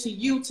given to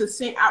you to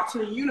send out to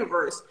the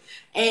universe.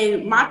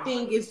 And my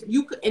thing is,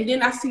 and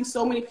then I see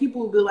so many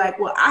people will be like,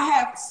 well, I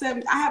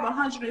have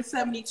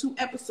 172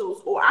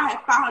 episodes, or I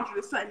have 500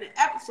 and something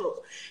episodes.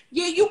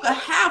 Yeah, you could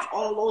have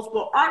all those,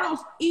 but are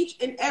those each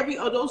and every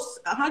of those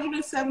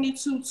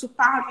 172 to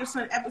 500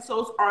 something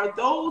episodes, are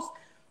those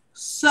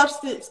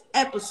substance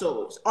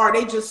episodes? Or are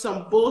they just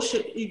some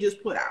bullshit you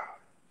just put out?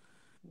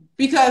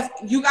 Because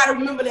you got to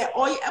remember that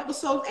all your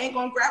episodes ain't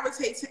going to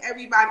gravitate to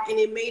everybody, and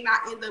it may not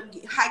end up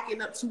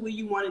hiking up to where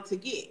you want it to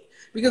get.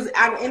 Because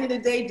at the end of the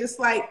day, just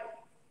like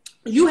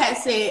you had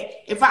said,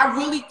 if I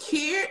really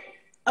cared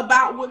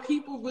about what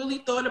people really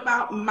thought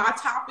about my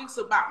topics,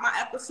 about my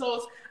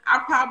episodes, I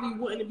probably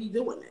wouldn't be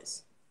doing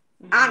this,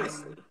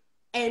 honestly.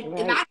 And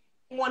I didn't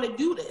want to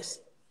do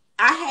this.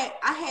 I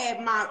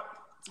had my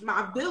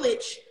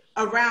village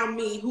around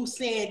me who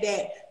saying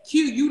that,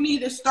 Q, you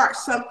need to start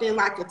something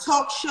like a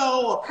talk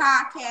show or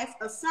podcast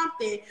or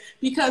something,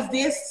 because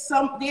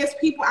there's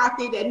people out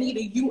there that need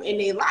a you in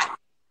their life.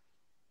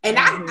 And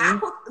I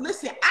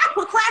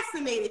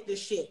procrastinated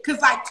this shit,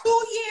 because like 2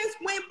 years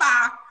went by.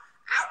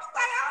 I was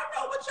like, I don't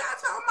know what y'all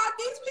talking about.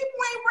 These people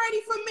ain't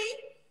ready for me.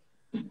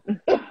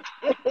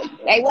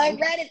 They weren't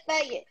ready for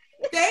you.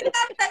 They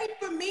not ready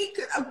for me.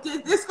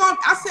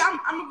 I said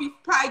I'm gonna be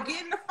probably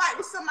getting in a fight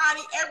with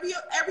somebody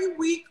every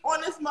week on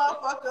this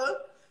motherfucker.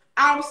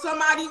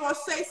 Somebody gonna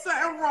say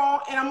something wrong,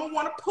 and I'm gonna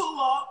want to pull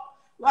up.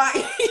 Like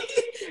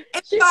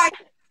it's like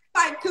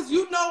because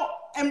you know,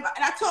 and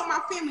I told my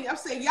family, I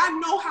said, y'all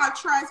know how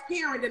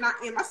transparent that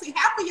I am. I say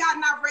half of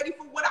y'all not ready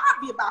for what I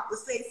be about to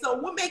say. So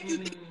what make you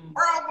think the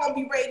world gonna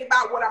be ready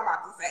about what I'm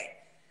about to say?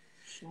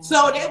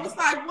 So they was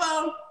like,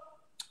 well,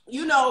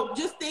 you know,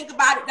 just think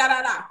about it,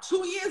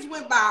 2 years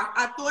went by,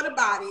 I thought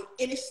about it,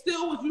 and it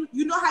still was,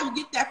 you know how you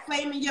get that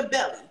flame in your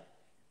belly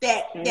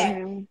that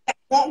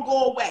won't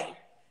go away.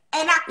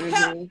 And I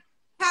kept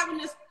having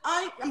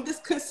this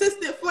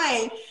consistent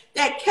flame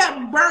that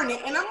kept burning,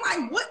 and I'm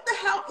like, what the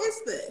hell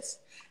is this?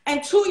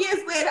 And 2 years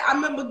later, I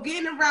remember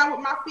getting around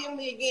with my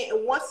family again.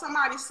 And once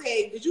somebody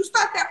said, did you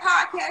start that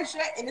podcast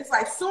yet? And it's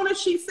like, soon as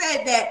she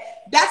said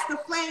that, that's the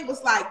flame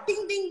was like,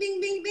 ding, ding, ding,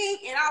 ding, ding.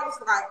 And I was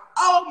like,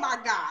 oh my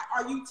God,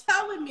 are you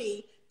telling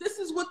me this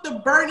is what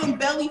the burning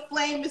belly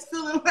flame is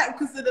feeling like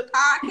because of the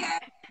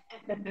podcast?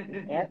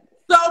 Yep.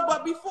 So,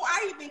 but before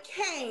I even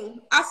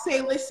came, I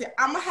say, listen,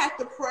 I'm going to have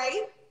to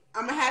pray,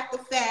 I'm going to have to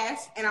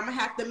fast, and I'm going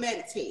to have to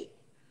meditate.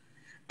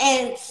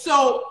 And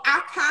so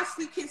I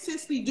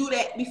consistently do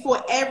that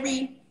before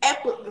every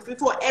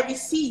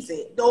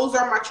season. Those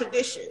are my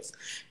traditions.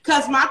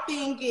 Because my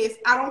thing is,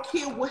 I don't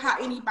care how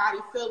anybody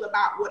feel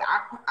about what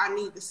I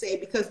need to say,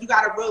 because you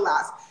got to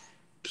realize,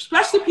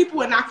 especially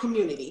people in our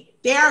community,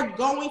 they are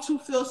going to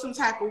feel some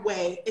type of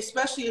way,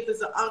 especially if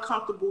it's an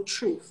uncomfortable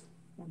truth.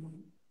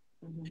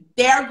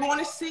 They're going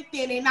to sit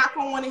there and they're not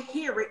going to want to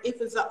hear it if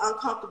it's an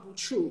uncomfortable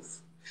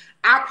truth.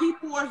 Our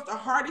people are the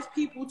hardest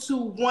people to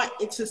want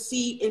and to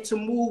see and to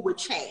move with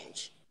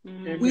change.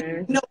 We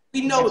know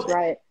That's that.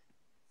 Right.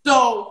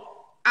 So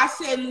I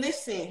said,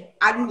 listen,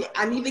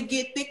 I need to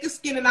get thicker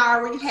skin than I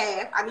already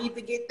have. I need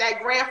to get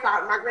that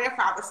my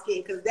grandfather's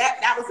skin, because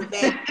that was a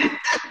bad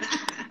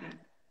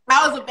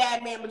I was a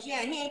bad man, but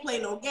yeah, he ain't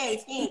playing no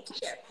games. He ain't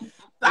care. So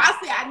I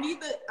said,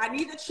 I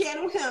need to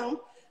channel him.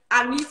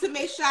 I need to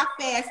make sure I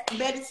fast,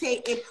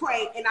 meditate, and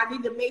pray. And I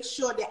need to make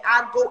sure that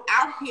I go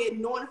out here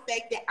knowing the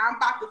fact that I'm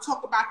about to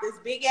talk about this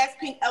big-ass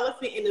pink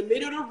elephant in the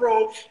middle of the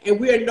room, and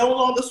we are no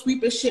longer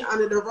sweeping shit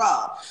under the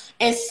rug.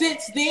 And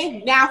since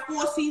then, now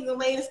 4 seasons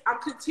later, I'm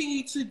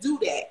continuing to do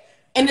that.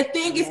 And the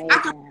thing is, I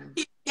can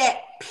see that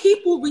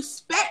people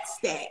respects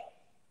that.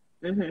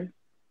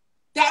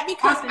 That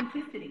because I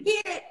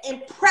here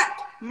and prep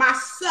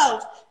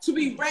myself to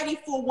be ready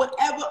for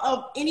whatever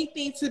of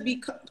anything to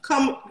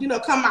come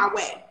my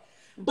way.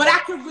 But I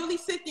could really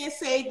sit there and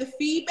say the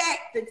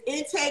feedback, the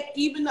intake,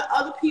 even the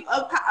other people,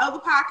 other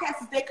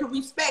podcasters, they could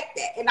respect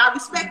that. And I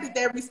respect that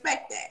they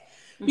respect that,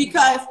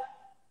 because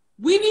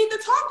we need to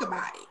talk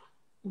about it.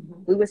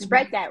 We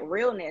respect that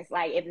realness.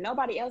 Like, if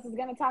nobody else is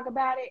going to talk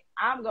about it,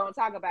 I'm going to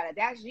talk about it.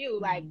 That's you.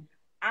 Like,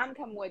 I'm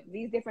coming with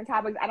these different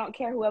topics. I don't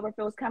care whoever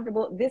feels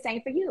comfortable. This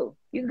ain't for you.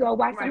 You can go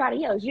watch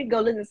somebody else. You can go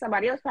listen to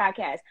somebody else's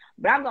podcast.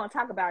 But I'm going to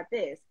talk about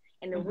this.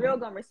 And the real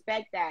going to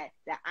respect that.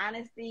 The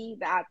honesty,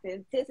 the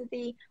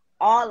authenticity,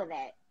 all of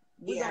that.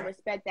 We're going to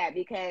respect that,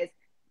 because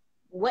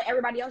what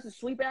everybody else is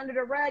sweeping under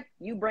the rug,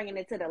 you bringing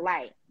it to the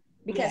light.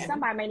 Because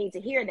somebody may need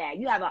to hear that.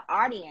 You have an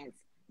audience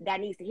that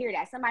needs to hear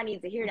that. Somebody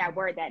needs to hear that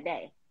word that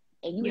day.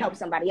 And you help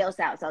somebody else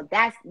out. So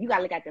you got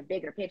to look at the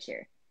bigger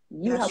picture.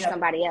 You help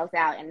somebody else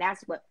out, and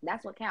that's what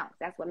counts.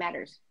 That's what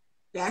matters.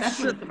 That's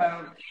what it's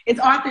about. It's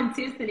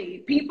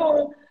authenticity.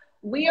 People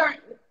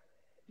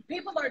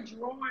are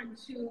drawn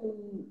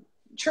to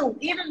truth,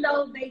 even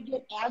though they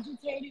get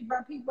agitated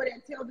by people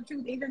that tell the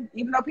truth. Even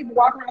though people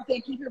walk around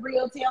saying, "Keep it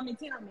real, tell me."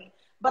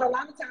 But a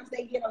lot of times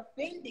they get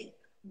offended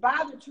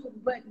by the truth.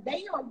 But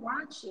they are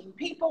watching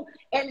people,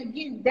 and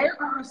again, there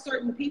are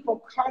certain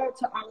people called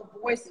to our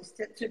voices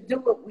to do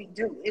what we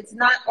do. It's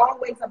not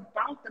always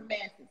about the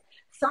masses.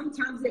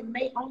 Sometimes it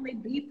may only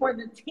be for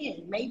the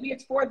 10. Maybe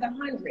it's for the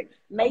 100.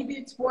 Maybe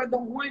it's for the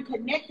one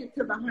connected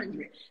to the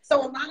 100. So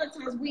a lot of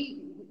times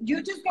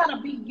you just got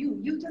to be you.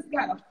 You just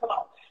got to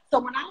flow. So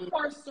when I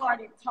first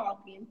started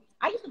talking,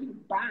 I used to be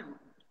bound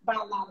by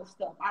a lot of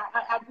stuff.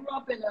 I grew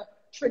up in a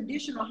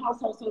traditional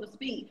household, so to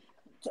speak,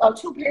 a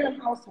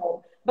 2-parent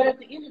household. But at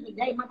the end of the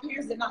day, my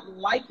parents did not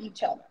like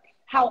each other.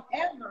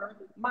 However,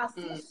 my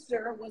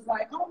sister was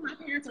like, oh, my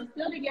parents are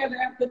still together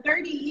after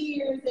 30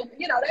 years. And,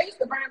 they used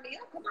to burn me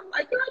up, because I'm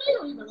like, girl, they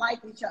don't even like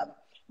each other.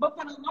 But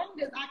for the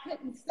longest, I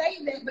couldn't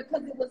say that,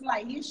 because it was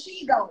like, here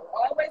she go,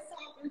 always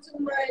talking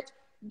too much,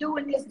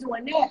 doing this,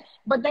 doing that.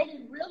 But they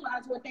didn't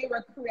realize what they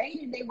were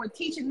creating. They were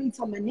teaching me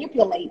to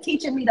manipulate,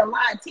 teaching me to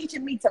lie,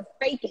 teaching me to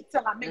fake it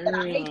till I make it.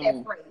 I hate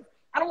that phrase.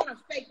 I don't want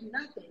to fake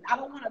nothing. I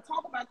don't want to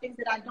talk about things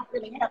that I don't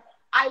really have.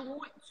 I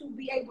want to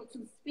be able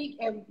to speak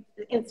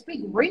and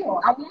speak real.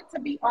 I want to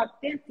be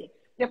authentic.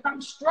 If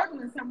I'm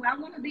struggling somewhere, I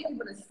want to be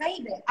able to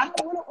say that. I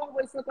don't want to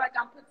always look like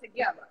I'm put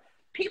together.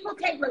 People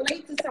can't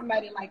relate to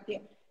somebody like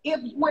that.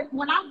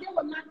 When I deal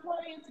with my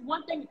clients,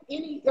 one thing,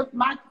 if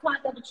my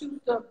clients ever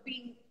choose to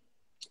be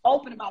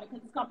open about it,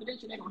 because it's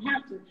confidential, they don't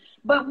have to.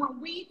 But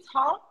when we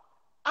talk,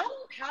 I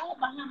don't hide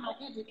behind my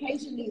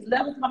education, these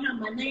levels behind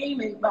my name,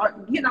 and hide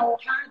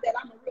that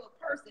I'm a real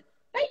person.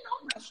 They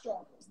know my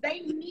struggles.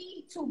 They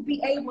need to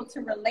be able to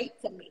relate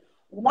to me.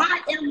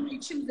 Why am I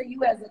choosing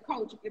you as a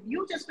coach? If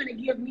you just gonna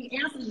give me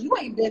answers, you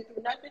ain't been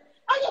through nothing.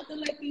 I have to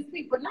let these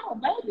people know,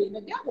 baby,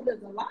 the devil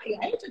is a liar.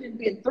 Angel done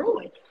been through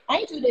it.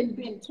 Angel done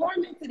been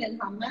tormented in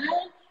her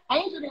mind.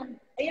 Angel done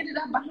ended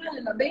up behind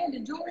an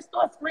abandoned jewelry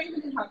store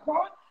screaming in her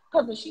car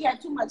because she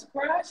had too much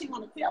pride. She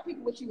wanted to tell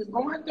people what she was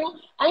going through.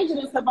 Angel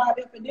done survived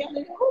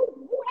infidelity.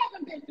 Who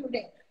haven't been through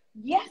that?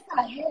 Yes,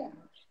 I have.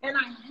 And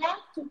I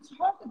have to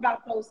talk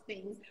about those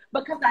things,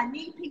 because I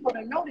need people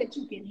to know that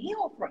you can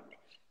heal from it.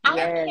 I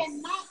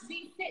cannot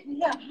be sitting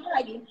here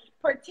hiding,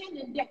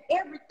 pretending that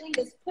everything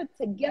is put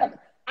together.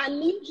 I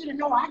need you to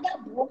know I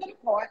got broken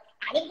apart.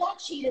 I didn't got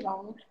cheated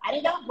on. I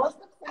didn't got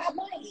busted upside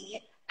my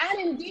head. I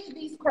didn't did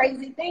these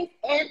crazy things,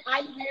 and I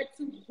had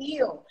to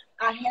heal.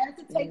 I had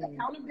to take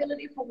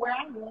accountability for where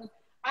I was.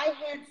 I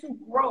had to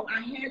grow. I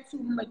had to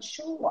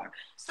mature.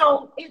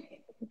 So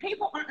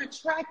people are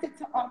attracted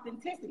to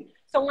authenticity.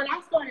 So when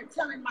I started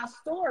telling my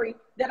story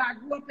that I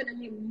grew up in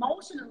an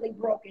emotionally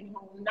broken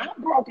home,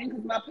 not broken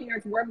because my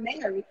parents were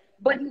married,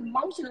 but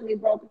emotionally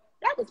broken,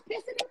 that was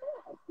pissing them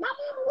off. My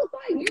mama was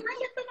like, you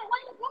ready for the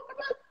way to both of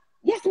us?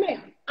 Yes,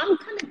 ma'am. I'm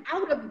coming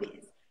out of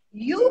this.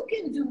 You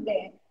can do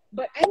that,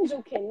 but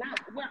Angel cannot.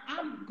 Where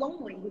I'm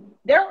going,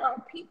 there are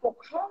people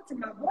called to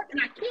my voice, and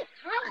I can't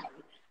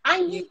hide.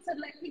 I need to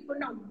let people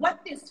know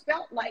what this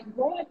felt like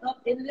growing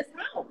up in this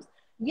house.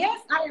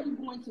 Yes, I am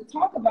going to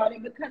talk about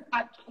it because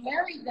I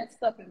carried that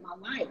stuff in my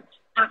life.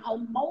 I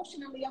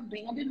emotionally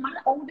abandoned my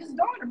oldest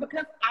daughter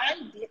because I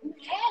didn't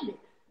have it.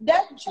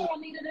 That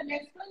child needed an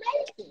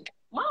explanation.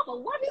 Mama,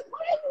 why are you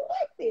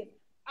like this?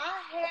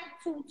 I had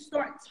to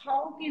start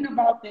talking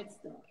about that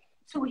stuff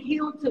to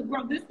heal, to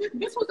grow. This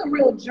was a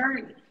real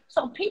journey.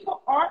 So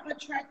people are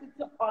attracted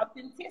to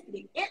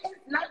authenticity. It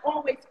is not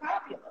always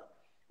popular.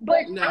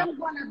 But no. I'm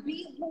going to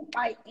be who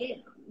I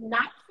am,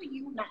 not for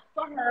you, not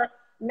for her,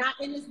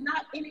 and it's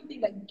not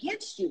anything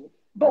against you.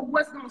 But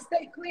what's going to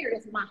stay clear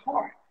is my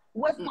heart.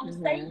 What's going to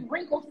stay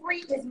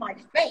wrinkle-free is my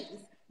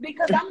face,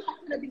 because I'm not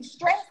going to be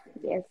stressed.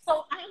 Yes.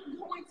 So I'm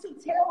going to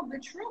tell the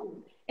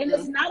truth. And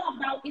it's not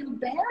about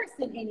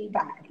embarrassing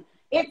anybody.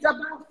 It's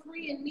about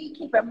freeing me,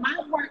 keeping my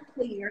heart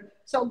clear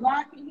so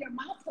God can hear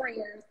my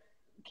prayers,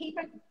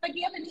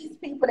 forgiving these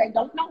people that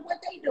don't know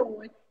what they're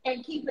doing,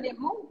 and keeping it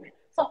moving.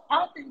 So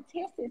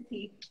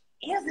authenticity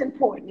is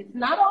important. It's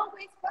not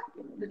always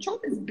popular. The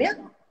truth is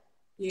bitter.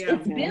 Yeah.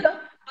 It's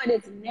bitter, but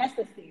it's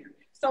necessary.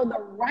 So the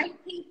right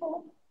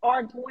people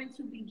are going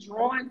to be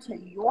drawn to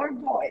your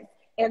voice,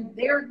 and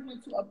they're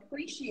going to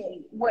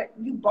appreciate what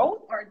you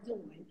both are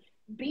doing.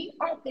 Be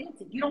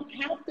authentic. You don't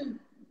have to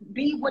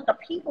be what the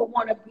people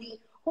want to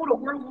be, who the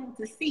world wants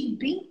to see.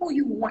 Be who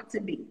you want to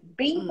be.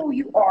 Be who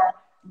you are.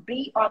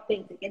 Be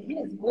authentic, and it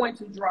is going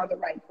to draw the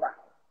right crowd.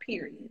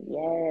 Period.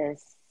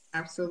 Yes.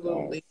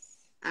 Absolutely.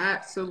 Yes.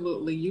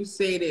 Absolutely. You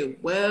said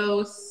it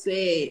well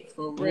said,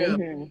 for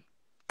real.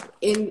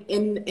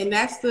 And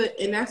that's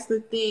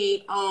the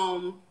thing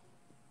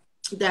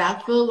that I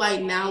feel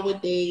like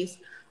nowadays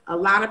a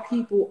lot of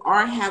people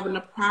are having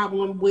a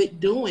problem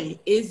with doing,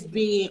 is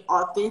being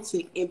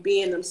authentic and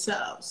being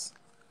themselves.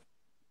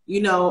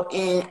 You know,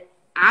 and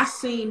I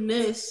seen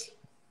this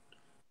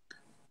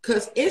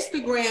because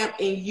Instagram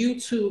and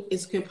YouTube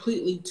is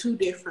completely two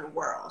different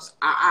worlds.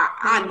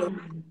 I know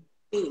I've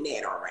seen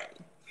that already.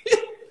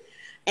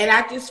 And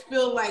I just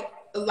feel like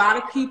a lot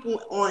of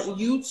people on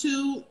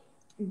YouTube,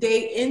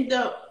 they end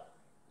up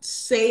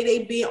say they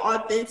being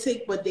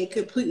authentic, but they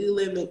completely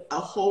live in a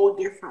whole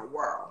different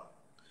world.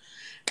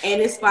 And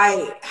it's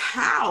like,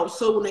 how?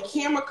 So when the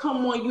camera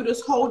come on, you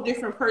this whole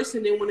different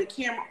person. Then when the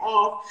camera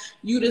off,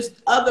 you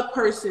this other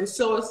person.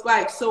 So it's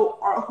like,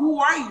 who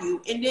are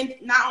you? And then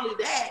not only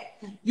that,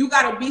 you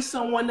got to be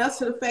someone else,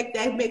 to the fact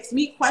that makes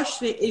me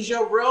question, is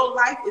your real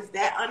life, is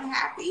that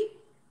unhappy?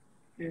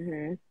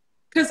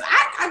 Because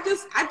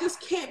I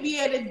just can't be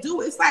able to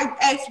do it. It's like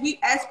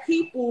as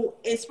people,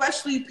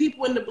 especially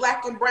people in the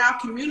Black and brown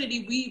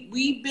community,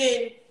 we've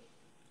been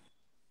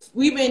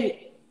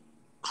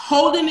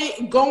holding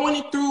it, going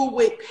it through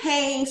with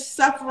pain,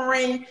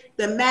 suffering,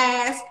 the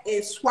mask,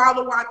 and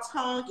swallow our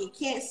tongue and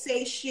can't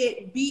say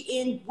shit,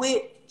 beaten,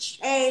 whipped,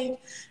 chained.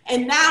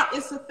 And now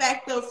it's a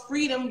fact of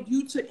freedom,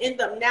 you to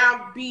end up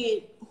now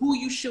being who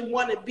you should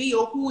want to be,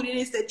 or who it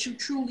is that you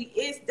truly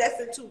is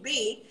destined to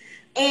be.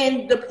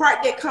 And the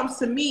part that comes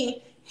to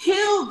me,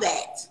 heal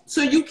that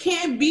so you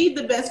can be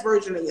the best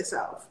version of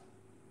yourself.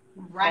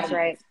 Right. That's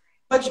right.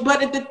 But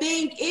the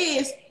thing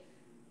is,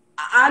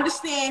 I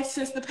understand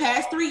since the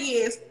past 3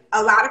 years,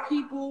 a lot of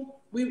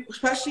people,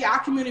 especially our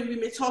community, we've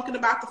been talking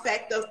about the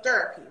fact of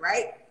therapy,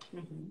 right?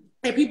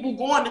 And people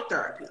going to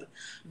therapy.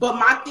 But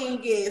my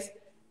thing is,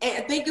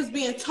 and I think it's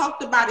being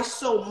talked about it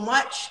so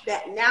much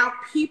that now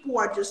people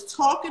are just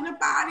talking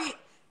about it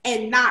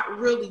and not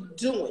really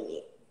doing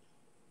it.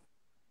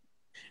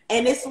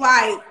 And it's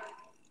like,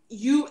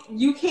 you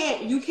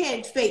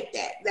can't fake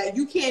that. Like,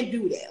 you can't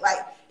do that. Like,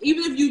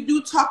 even if you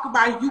do talk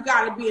about it, you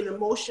got to be in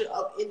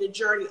the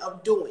journey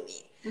of doing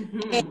it.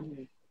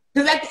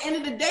 Because at the end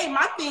of the day,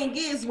 my thing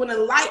is, when the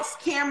lights,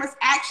 cameras,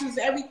 actions,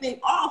 everything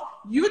off,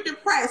 you're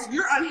depressed,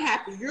 you're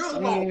unhappy, you're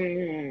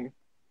alone,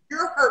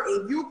 you're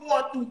hurting, you're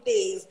going through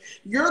things,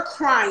 you're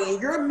crying,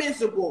 you're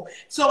miserable.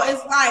 So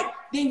it's like,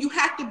 then you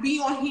have to be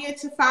on here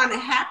to find a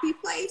happy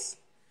place.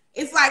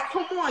 It's like,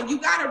 come on,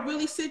 you got to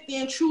really sit there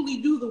and truly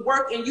do the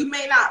work, and you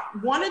may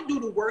not want to do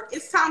the work.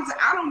 It's times that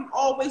I don't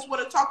always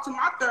want to talk to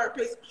my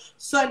therapist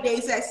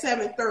Sundays at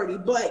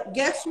 7:30, but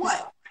guess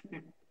what?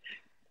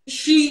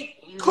 She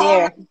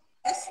called me,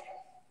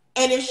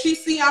 and if she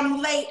see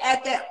I'm late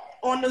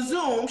on the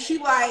Zoom, she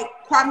like,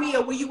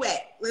 Kwamia, where you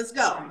at? Let's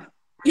go.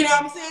 You know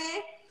what I'm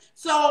saying?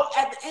 So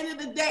at the end of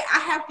the day, I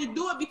have to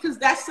do it because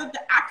that's something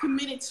I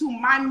committed to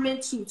my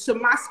mental, to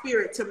my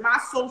spirit, to my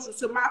social,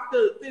 to my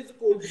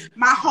physical,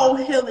 my whole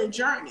healing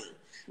journey.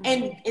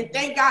 And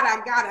thank God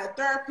I got a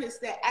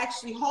therapist that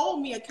actually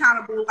hold me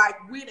accountable,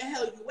 like, where the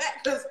hell you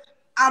at? Because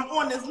I'm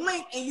on this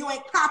link and you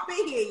ain't pop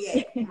in here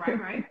yet.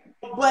 Right.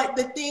 But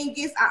the thing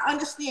is, I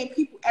understand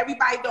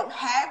everybody don't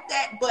have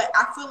that, but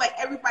I feel like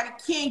everybody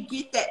can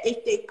get that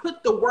if they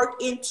put the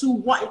work into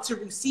wanting to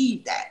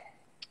receive that.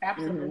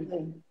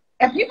 Absolutely.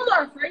 And people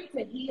are afraid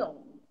to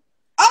heal.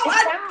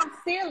 It sounds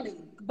silly,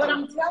 but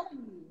I'm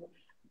telling you,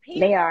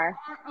 people are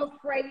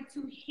afraid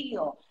to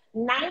heal.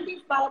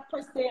 95%,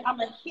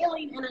 I'm a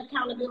healing and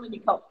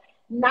accountability coach.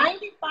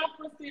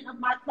 95% of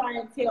my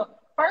clientele,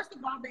 first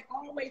of all, they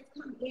always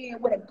come in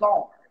with a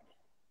guard,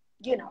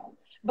 you know.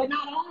 But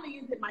not only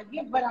is it my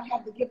gift, but I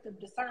have the gift of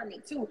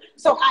discernment too.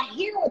 So I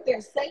hear what they're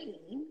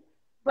saying,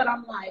 but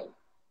I'm like,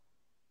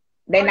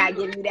 they're not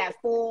giving you that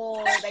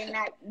full,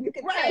 you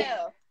can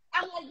tell.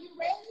 I'm like, you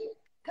ready?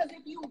 Because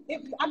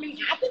I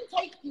can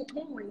take your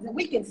coins and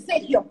we can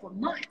sit here for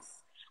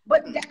months,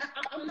 but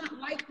I'm not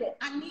like that.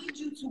 I need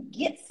you to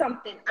get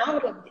something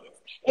out of this.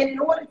 And in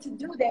order to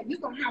do that, you're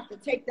going to have to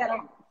take that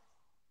off.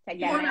 Take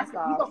that mask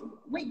off.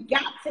 We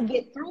got to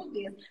get through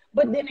this.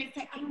 But then they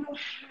say, I don't know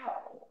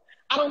how.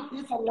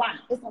 It's a lot.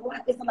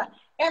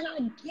 And I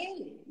get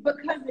it.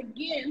 Because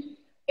again,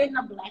 in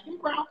the Black and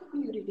brown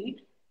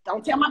community,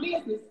 don't tell my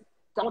business.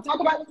 Don't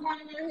talk about what's going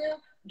on here.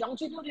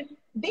 Don't you do this?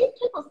 These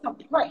people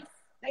suppress.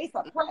 They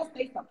suppress.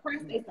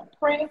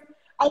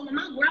 Oh,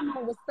 my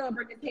grandma was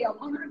stubborn as hell.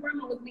 Oh, my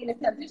grandma was mean as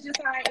hell. This is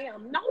just how I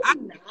am. No,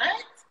 you're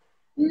not.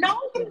 No,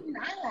 you're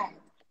not.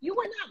 You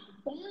were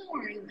not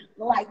born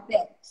like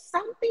that.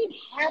 Something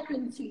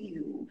happened to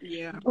you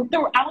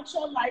throughout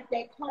your life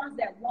that caused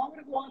that wall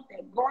to go up,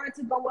 that guard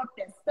to go up,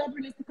 that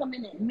stubbornness to come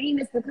in, that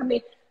meanness to come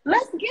in.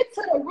 Let's get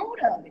to the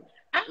root of it.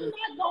 I'm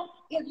not going,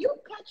 if you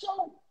cut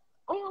your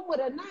arm with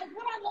a knife,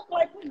 what I look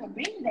like putting a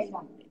Band-Aid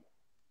on it?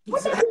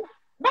 What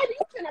baby,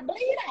 you finna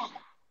bleed out.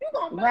 You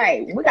gonna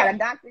bleed. We gotta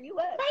doctor you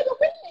up. Baby,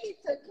 we need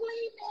to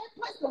clean that,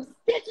 put some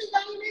stitches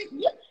on it.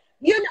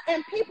 You know,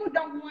 and people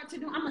don't want to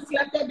do. I'm gonna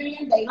slap that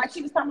Band-Aid. Like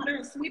she was talking about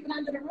her sweeping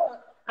under the rug.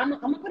 I'm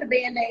gonna put a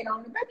Band-Aid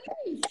on it. Baby,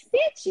 you need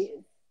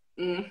stitches.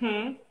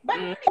 Baby,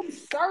 you need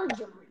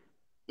surgery.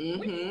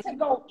 We need to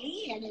go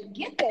in and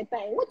get that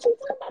thing. What you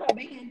talking about a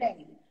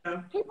Band-Aid?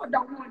 People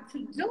don't want to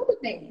do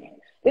that.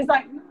 It's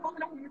like, no, I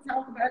don't want to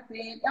talk about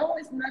that. Oh,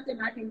 it's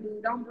nothing I can do.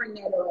 Don't bring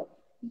that up.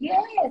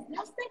 Yes,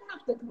 that thing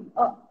have to come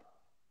up.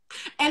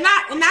 And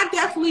I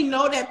definitely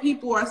know that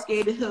people are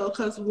scared to heal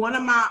because one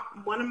of my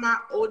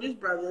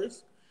oldest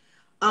brothers,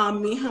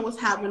 me and him was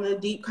having a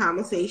deep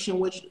conversation,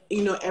 which,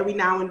 you know, every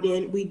now and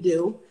then we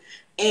do.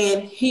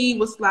 And he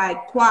was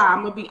like, Qua,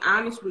 I'm gonna be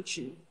honest with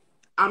you.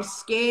 I'm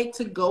scared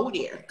to go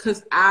there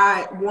because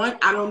I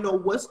don't know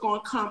what's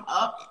gonna come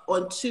up,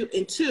 and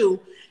two,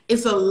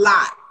 it's a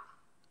lot.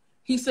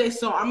 He said,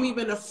 so I'm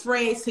even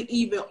afraid to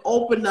even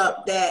open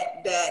up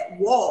that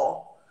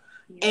wall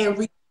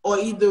or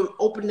either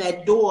open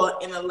that door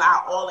and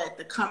allow all that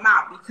to come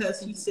out because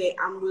he said,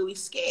 I'm really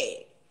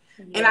scared.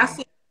 And I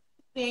said,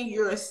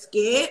 you're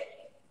scared,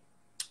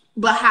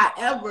 but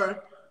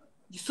however,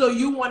 so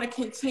you want to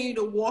continue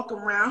to walk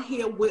around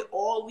here with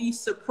all these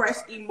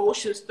suppressed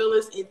emotions,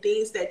 feelings, and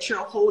things that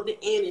you're holding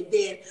in, and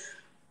then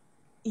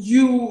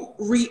you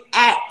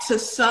react to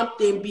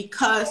something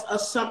because of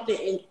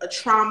something, a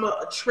trauma,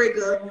 a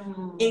trigger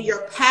in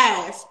your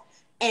past,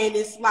 and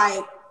it's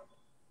like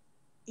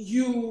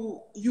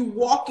you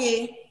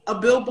walking a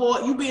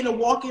billboard, you being a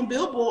walking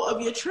billboard of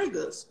your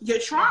triggers, your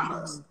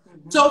traumas.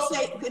 So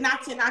say, and I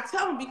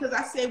tell them, because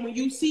I say when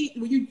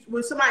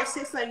somebody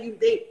says something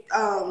they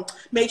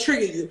may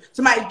trigger you,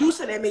 somebody do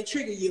something that may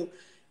trigger you,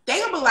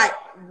 they gonna be like,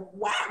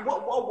 wow,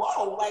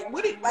 whoa, like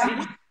where you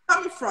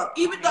coming from?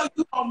 Even though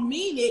you don't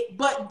mean it,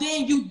 but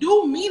then you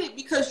do mean it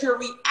because you're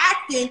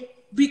reacting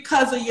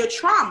because of your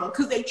trauma,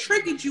 because they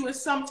triggered you in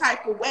some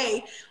type of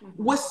way,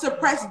 was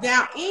suppressed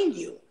down in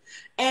you.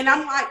 And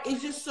I'm like,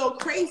 it's just so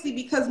crazy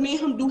because me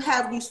and him do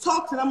have these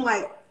talks, and I'm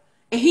like,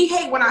 and he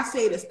hate when I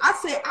say this. I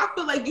say, I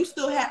feel like you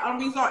still had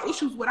unresolved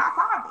issues with our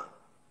father.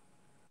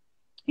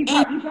 He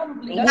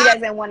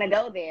doesn't want to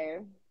go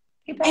there.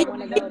 He probably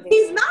want to go there.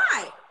 He's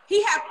not.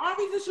 He had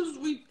unresolved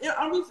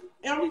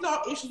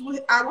issues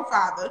with our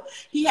father.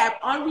 He had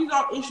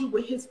unresolved issues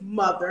with his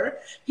mother.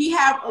 He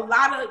had a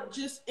lot of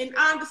and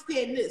I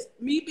understand this.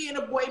 Me being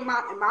a boy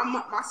mom, and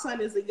my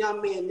son is a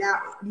young man now.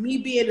 Me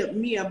being a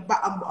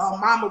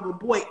mom of a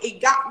boy,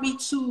 it got me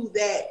to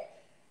that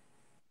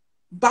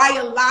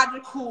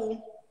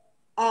biological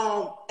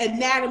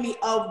anatomy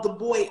of the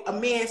boy, a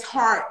man's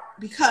heart,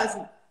 because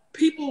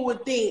people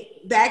would think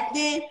back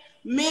then,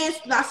 men's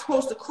not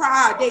supposed to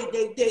cry.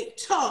 They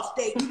tough.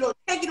 They,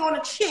 take it on the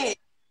chin,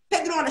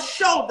 take it on the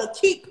shoulder,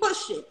 keep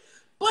pushing.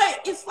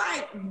 But it's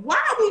like, why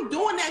are we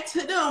doing that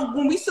to them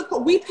when we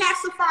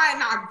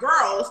pacifying our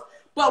girls,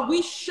 but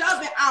we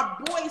shoving our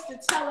boys to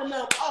telling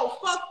them, oh,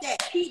 fuck that,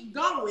 keep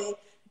going.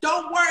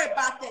 don't worry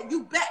about that.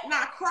 You bet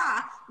not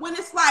cry. When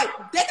it's like,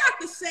 they got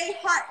the same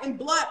heart and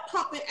blood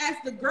pumping as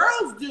the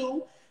girls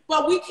do,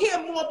 but we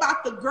care more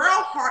about the girl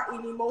heart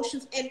and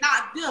emotions and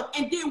not them.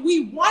 And then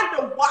we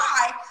wonder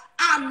why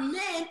our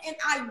men and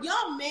our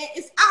young men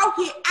is out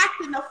here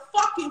acting a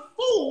fucking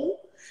fool.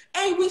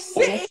 And we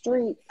sit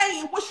and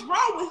saying, what's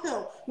wrong with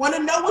him? Want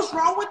to know what's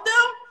wrong with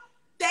them?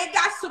 They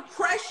got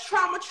suppressed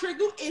trauma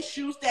trigger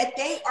issues that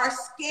they are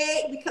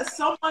scared because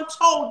someone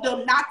told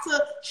them not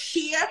to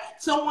share.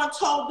 Someone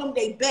told them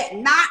they bet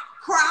not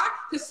cry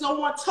because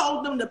someone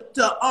told them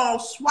to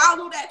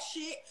swallow that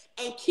shit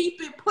and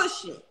keep it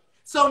pushing.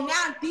 So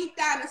now deep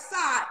down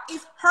inside,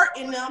 it's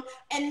hurting them,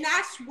 and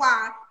that's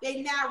why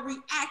they now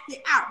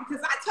reacting out.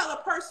 Because I tell a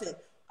person,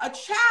 a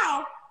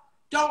child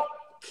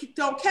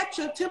don't catch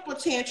a temper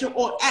tantrum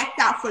or act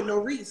out for no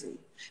reason.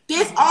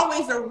 There's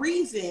always a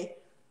reason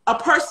a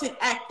person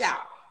act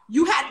out.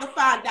 You have to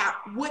find out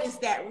what is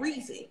that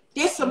reason.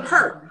 There's some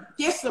hurt,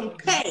 there's some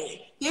pain,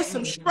 there's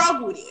some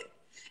struggle there.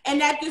 And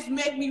that just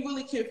made me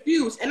really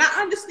confused. And I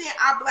understand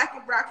our Black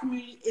and brown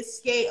community is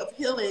scared of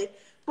healing,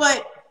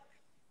 but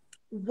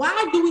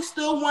why do we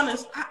still want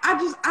to? I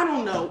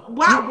don't know.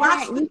 Why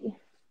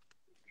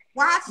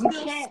still?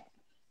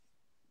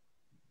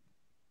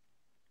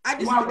 I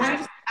didn't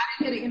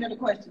hear the end of the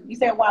question. You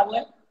said why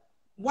what?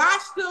 Why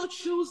still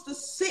choose to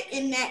sit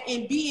in that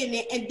and be in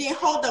it? And then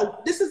hold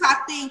up. This is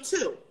our thing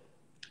too.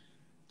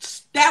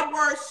 That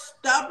word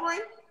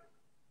stubborn.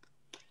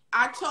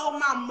 I told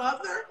my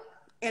mother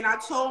and I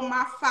told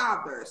my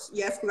fathers.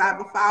 Yes, because I have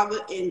a father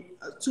and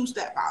two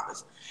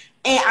stepfathers.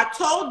 And I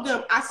told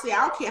them, I said,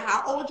 I don't care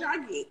how old y'all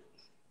get.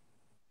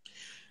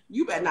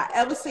 You better not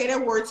ever say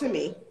that word to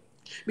me.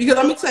 Because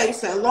let me tell you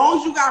something. As long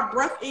as you got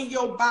breath in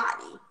your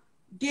body,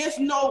 there's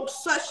no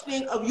such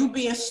thing of you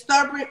being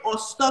stubborn or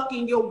stuck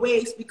in your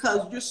ways,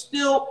 because you're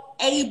still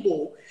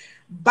able,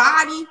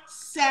 body,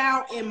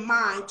 sound, and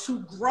mind,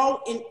 to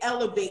grow and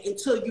elevate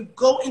until you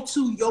go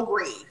into your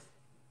grave.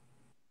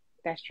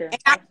 That's true.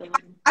 I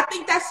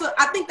think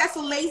that's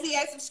a lazy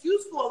ass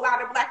excuse for a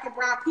lot of Black and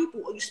brown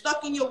people. Or you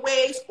stuck in your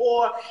ways,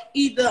 or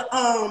either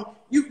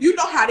you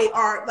know how they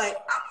are. Like,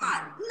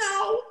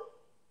 no,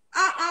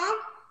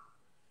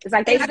 It's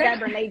like they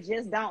stubborn. They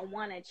just don't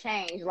want to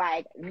change.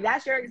 Like,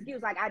 that's your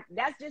excuse. Like,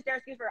 that's just their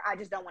excuse for I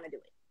just don't want to do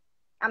it.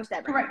 I'm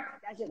stubborn. Correct.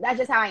 That's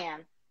just how I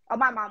am. Oh,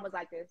 my mom was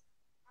like this.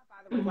 My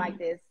father was like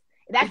this.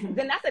 That's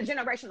a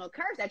generational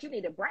curse that you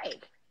need to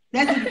break.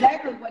 That's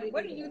exactly what it is.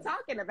 What are you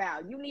talking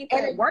about? You need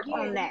to work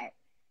on that.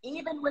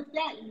 Even with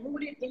that,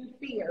 rooted in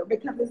fear,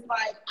 because it's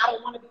like, I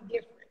don't want to be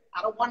different.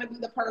 I don't want to be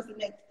the person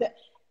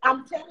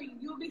I'm telling you,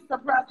 you'll be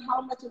surprised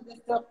how much of this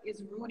stuff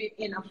is rooted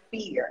in a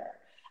fear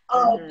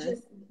of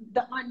just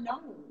the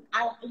unknown.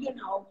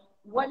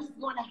 What is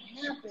going to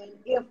happen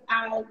if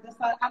I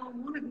decide I don't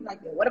want to be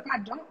like that? What if I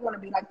don't want to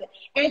be like that?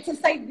 And to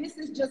say this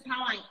is just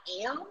how I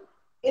am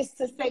is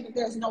to say that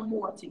there's no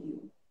more to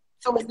you.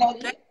 So is that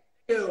it?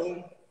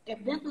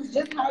 If this is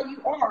just how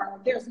you are,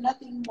 there's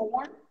nothing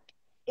more.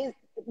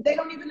 They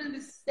don't even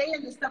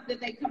understand the stuff that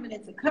they're coming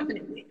into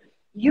covenant with.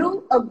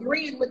 You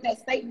agreeing with that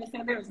statement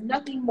saying there's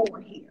nothing more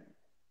here.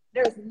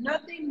 There's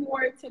nothing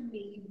more to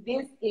me.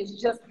 This is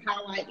just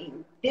how I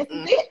am. This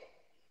is it.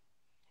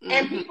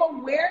 And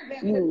people wear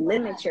that. You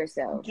limit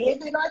yourself.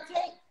 Give it or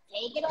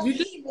take it or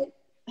leave it.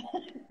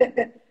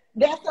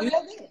 That's it.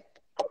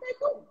 Okay,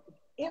 cool.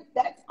 If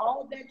that's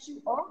all that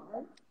you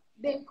are,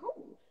 then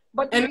cool.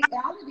 But the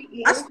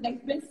reality is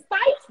they've been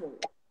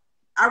stifled.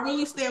 I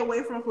really stay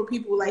away from for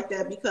people like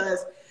that,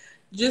 because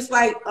just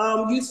like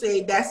you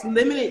say, that's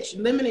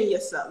limiting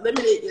yourself,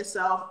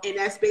 and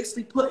that's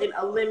basically putting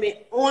a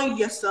limit on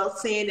yourself,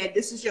 saying that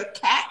this is your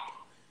cap.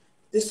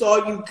 This is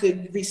all you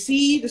could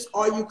receive. This is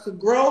all you could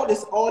grow. This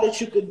is all that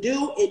you could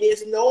do. It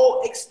is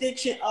no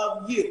extension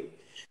of you.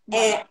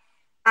 And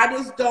I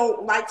just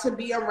don't like to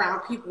be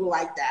around people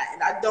like that.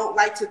 And I don't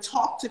like to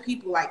talk to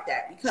people like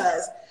that,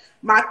 because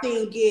my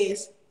thing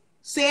is,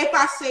 say if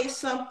I say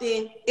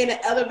something in an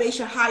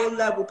elevation higher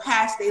level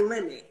past their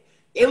limit,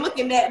 they're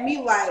looking at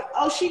me like,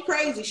 oh, she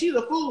crazy. She's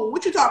a fool.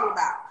 What you talking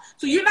about?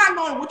 So you're not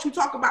knowing what you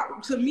talk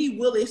about to me,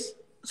 Willis,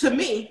 to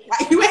me.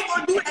 Like, you ain't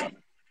going to do that.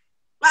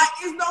 Like,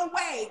 there's no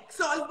way.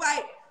 So it's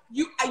like,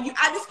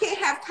 I just can't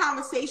have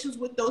conversations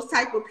with those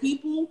type of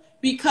people,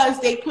 because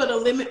they put a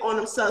limit on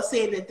themselves,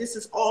 saying that this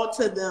is all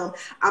to them.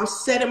 I'm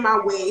set in my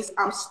ways.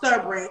 I'm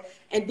stubborn.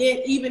 And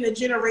then even a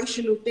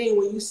generational thing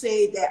when you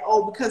say that,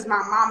 oh, because my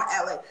mama,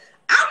 like,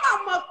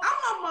 I'm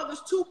my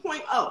mother's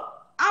 2.0.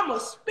 I'm a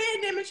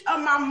spin image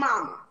of my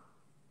mama.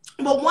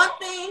 But one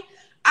thing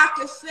I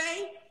can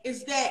say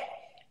is that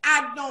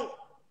I don't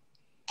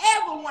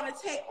ever want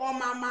to take on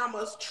my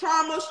mama's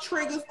traumas,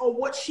 triggers, or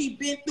what she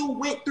been through,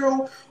 went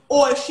through,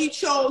 or if she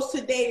chose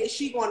today that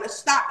she going to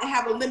stop and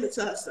have a limit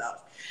to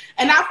herself.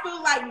 And I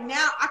feel like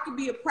now I could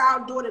be a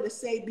proud daughter to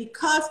say,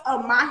 because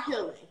of my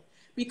healing,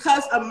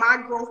 because of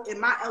my growth and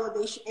my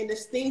elevation and the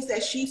things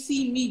that she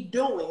see me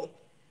doing,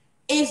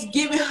 it's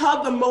giving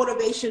her the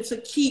motivation to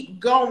keep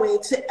going,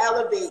 to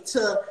elevate,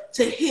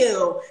 to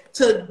heal,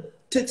 to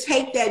to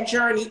take that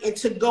journey and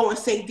to go and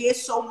say,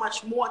 there's so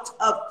much more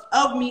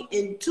of me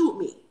and to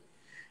me.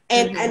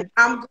 And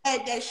I'm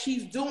glad that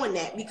she's doing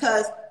that,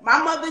 because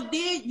my mother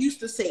used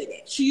to say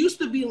that. She used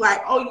to be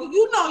like, oh,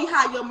 you know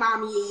how your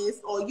mommy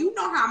is, or you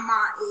know how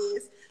mom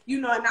is,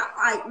 and I'm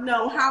like,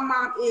 no, how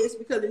mom is,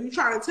 because if you're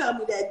trying to tell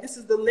me that this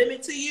is the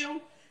limit to you,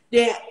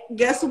 then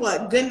guess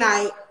what? Good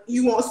night.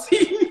 You won't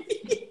see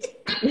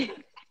me.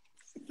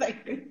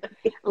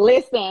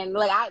 Listen,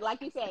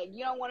 like you said,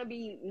 you don't want to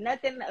be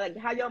nothing like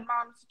how your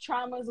mom's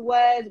traumas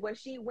was, what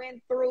she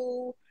went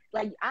through.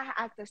 Like, I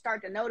have to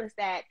start to notice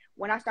that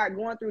when I start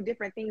going through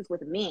different things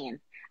with men.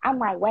 I'm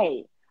like,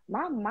 wait,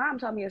 my mom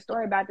told me a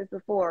story about this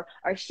before,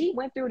 or she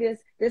went through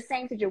this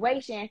same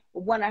situation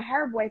with one of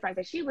her boyfriends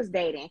that she was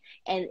dating,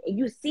 and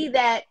you see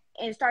that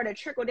and start to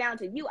trickle down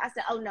to you. I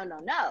said, oh, no,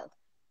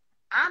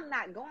 I'm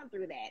not going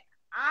through that.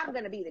 I'm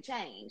going to be the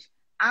change.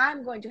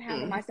 I'm going to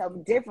handle myself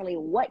differently.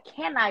 What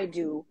can I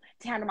do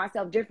to handle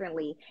myself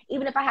differently?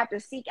 Even if I have to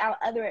seek out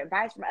other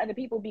advice from other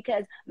people,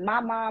 because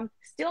my mom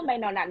still may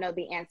not know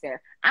the answer.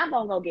 I'm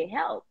going to go get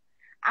help.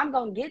 I'm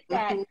going to get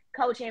that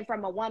coaching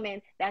from a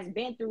woman that's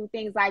been through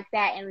things like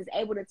that and is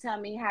able to tell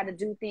me how to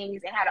do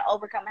things and how to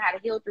overcome and how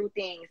to heal through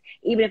things,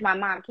 even if my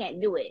mom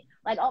can't do it.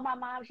 Like, oh, my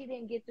mom, she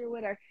didn't get through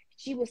it, or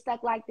she was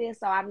stuck like this.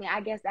 So, I mean,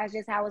 I guess that's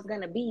just how it's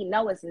going to be.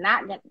 No, it's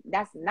not.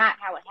 That's not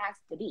how it has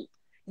to be.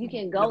 You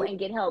can go and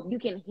get help. You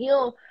can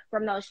heal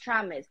from those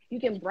traumas. You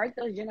can break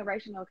those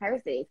generational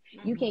curses.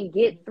 You can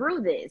get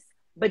through this,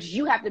 but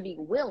you have to be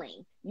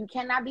willing. You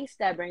cannot be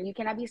stubborn. You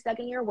cannot be stuck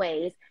in your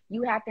ways.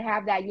 You have to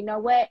have that, you know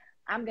what?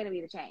 I'm going to be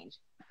the change.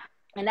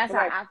 And that's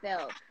how I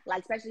felt.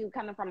 Like, especially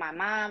coming from my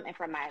mom and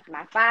from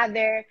my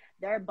father.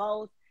 They're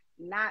both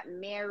not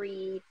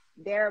married.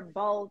 They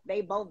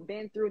both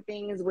been through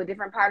things with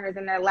different partners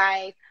in their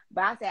life.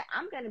 But I said,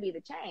 I'm going to be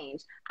the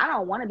change. I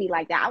don't want to be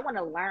like that. I want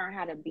to learn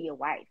how to be a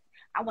wife.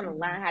 I want to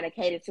learn how to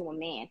cater to a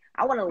man.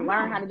 I want to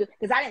learn how to do,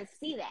 because I didn't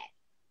see that.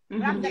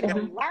 But I'm going to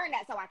learn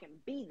that so I can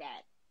be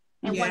that.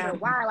 And wonder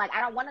why. Like,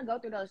 I don't want to go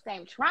through those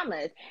same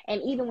traumas.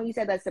 And even when you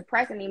said the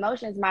suppressing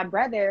emotions, my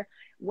brother,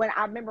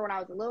 I remember when I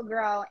was a little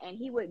girl and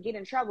he would get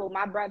in trouble,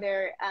 my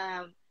brother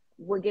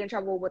would get in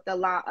trouble with the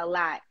law a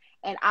lot.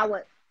 And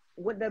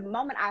with the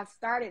moment I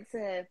started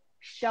to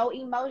show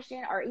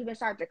emotion or even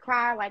start to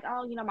cry, like,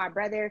 oh, my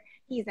brother,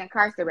 he's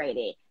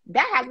incarcerated,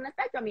 that has an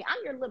effect on me.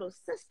 I'm your little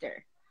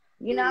sister.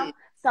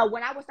 So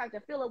when I would start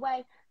to feel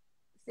away,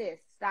 sis,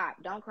 stop,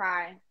 don't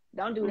cry,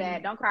 don't do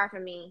that, don't cry for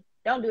me,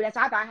 don't do that. So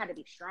I thought I had to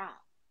be strong.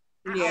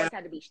 I always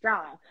had to be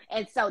strong.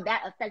 And so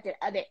that affected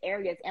other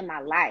areas in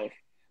my life.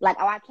 Like,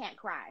 oh, I can't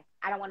cry.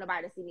 I don't want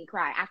nobody to see me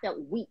cry. I felt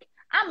weak.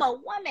 I'm a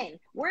woman.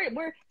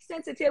 We're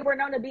sensitive. We're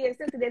known to be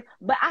sensitive.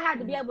 But I had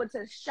to be able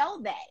to show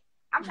that.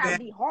 I'm trying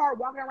to be hard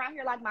walking around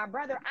here like my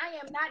brother. I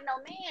am not no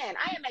man.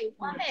 I am a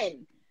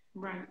woman.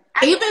 Right.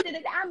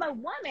 I'm a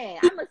woman.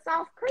 I'm a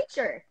soft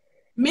creature.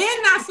 Men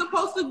not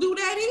supposed to do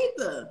that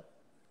either.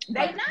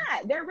 They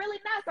not. They're really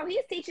not. So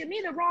he's teaching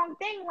me the wrong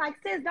thing. Like,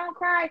 sis, don't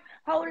cry.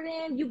 Hold it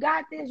in. You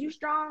got this. You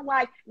strong.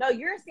 Like, no,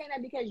 you're saying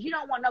that because you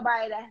don't want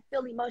nobody to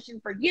feel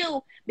emotion for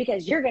you,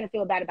 because you're going to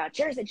feel bad about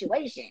your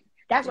situation.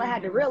 That's what I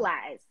had to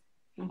realize.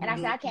 And I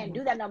said, I can't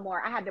do that no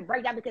more. I had to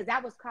break down, because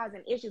that was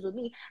causing issues with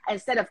me.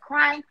 Instead of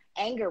crying,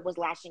 anger was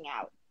lashing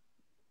out.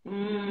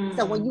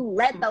 So when you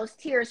let those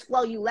tears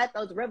flow, you let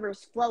those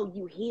rivers flow,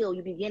 you heal.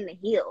 You begin to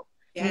heal.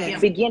 You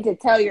begin to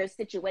tell your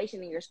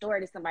situation and your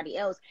story to somebody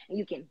else, and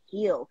you can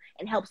heal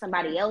and help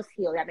somebody else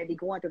heal that may be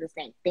going through the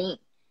same thing.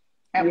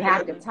 You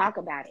have to talk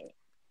about it.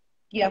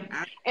 And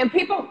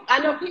I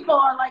know people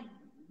are like,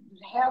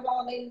 have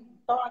all these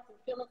thoughts and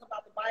feelings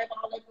about the Bible,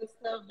 all that good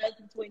stuff,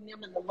 that's between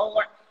them and the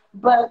Lord.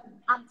 But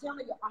I'm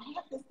telling you,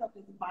 half this stuff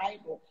is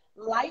Bible.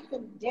 Life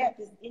and death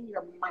is in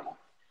your mouth.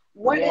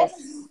 Whatever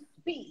you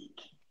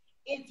speak,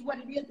 it's what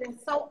it is. And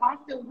so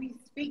often we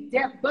speak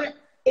death, but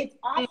it's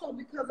also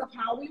because of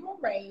how we were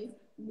raised.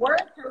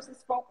 Word curses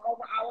spoke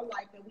over our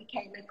life that we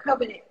came in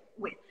covenant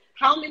with.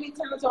 How many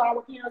times are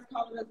our parents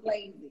calling us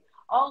lazy?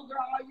 Oh, girl,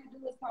 all you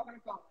do is talk on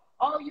the phone.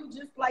 Oh, you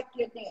just like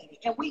your daddy.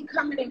 And we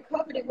coming in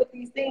covenant with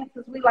these things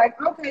because we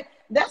like, okay,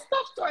 that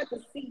stuff starts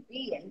to seep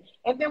in.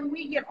 And then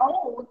we get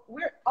old,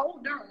 we're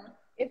older.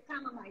 It's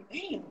kind of like,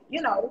 damn,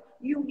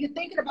 you're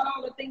thinking about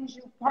all the things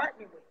you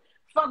partner with.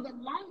 For the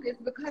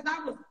longest, because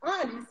I was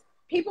honest,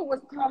 people was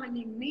calling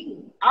me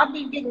mean. I've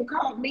been getting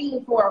called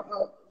mean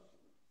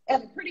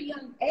at a pretty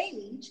young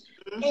age.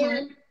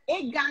 And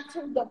it got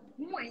to the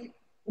point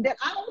that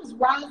I was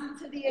rising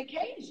to the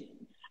occasion.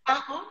 I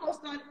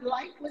almost thought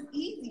life was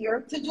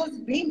easier to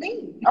just be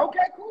mean. Okay,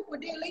 cool, but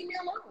then leave me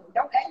alone.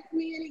 Don't ask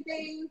me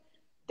anything.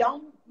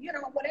 Don't,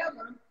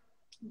 whatever.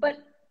 But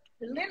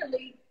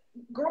literally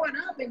growing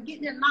up and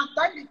getting in my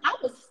 30s, I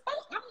was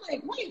stuck. I'm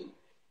like, wait,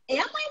 am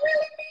I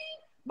really mean?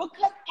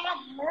 Because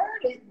I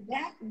heard it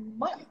that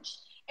much.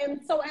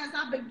 And so as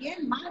I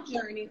began my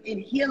journey in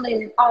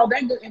healing and all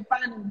that and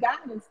finding God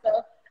and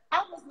stuff,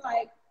 I was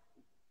like,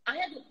 I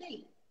had to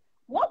think,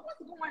 what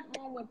was going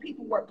on when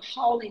people were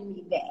calling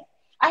me that?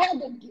 I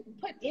had to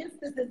put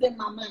instances in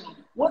my mind.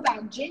 Was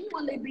I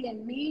genuinely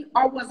being mean,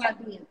 or was I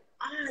being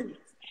honest.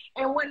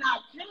 And when I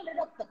counted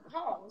up the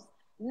cost,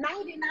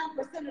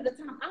 99% of the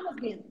time I was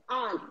being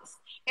honest.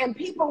 And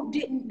people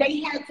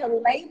they had to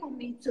label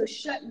me to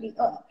shut me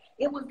up.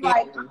 It was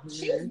like,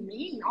 she's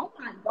mean. Oh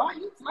my God,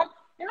 you talk.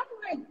 And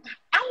I'm like,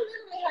 I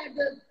literally had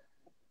to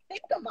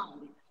think about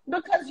it.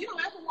 Because you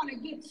don't ever want to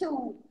get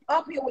too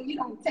up here where you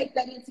don't take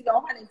that into your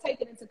heart and take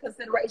it into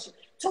consideration.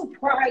 Too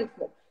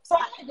prideful. So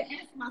I had to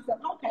ask myself,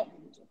 okay,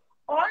 Angel,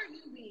 are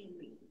you being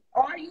mean?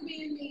 Are you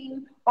being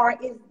mean? Or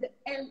and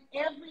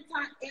every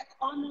time,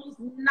 almost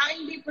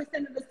 90%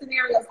 of the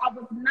scenarios, I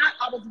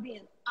was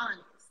being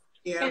honest.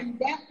 Yeah. And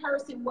that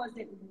person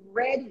wasn't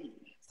ready.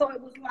 So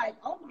it was like,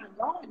 oh my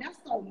God, that's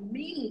so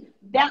mean.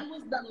 That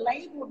was the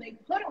label they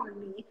put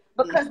on me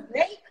because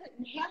they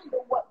couldn't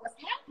handle what was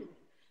happening.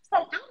 So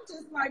I'm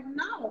just like,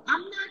 no,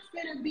 I'm not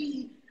going to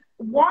be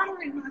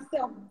watering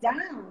myself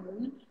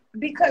down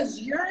because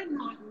you're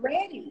not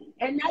ready.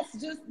 And that's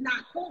just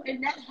not cool.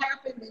 And that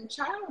happened in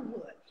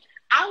childhood.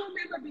 I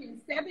remember being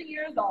 7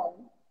 years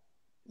old.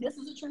 This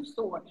is a true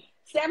story.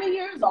 7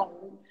 years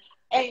old.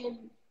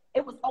 And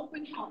it was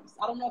open house.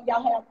 I don't know if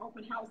y'all have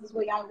open houses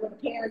where the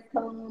parents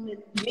come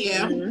and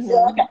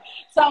okay.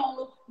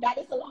 So that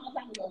is a long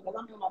time ago because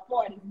I'm in my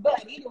 40s.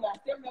 But anyway, I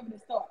still remember the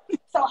story.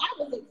 So I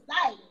was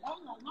excited. I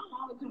was like, Mama,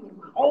 I was coming to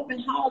my open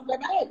house.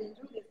 Like I had to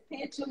do this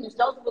picture. And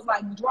Joseph was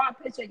like, draw a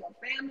picture of your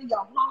family,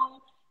 your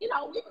home. You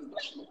know, we was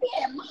blessed. We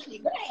had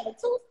money. But I had a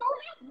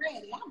 2-story. I'm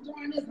ready. I'm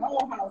drawing this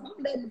whole house.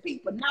 I'm letting the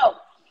people know.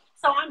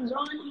 So I'm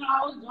drawing the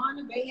house, drawing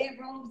the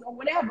bedrooms or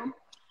whatever.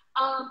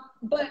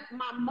 But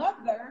my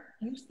mother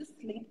used to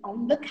sleep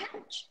on the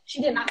couch.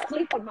 She did not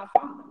sleep with my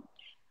father.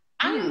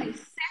 I am a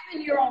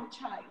 7-year-old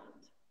child.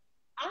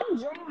 I'm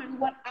drawing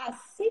what I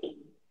see.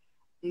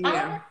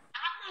 Yeah.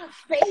 I'm not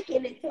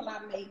faking it till I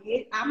make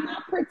it. I'm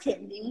not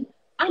pretending.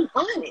 I'm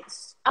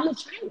honest. I'm a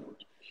child.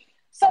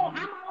 So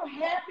I'm all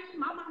happy.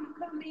 My mama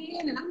come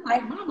in and I'm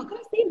like, Mama, come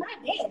see my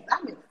dance.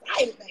 I'm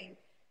excited, baby.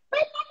 But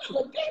my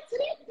mama get to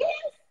that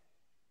dance.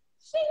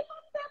 She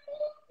looked at me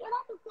and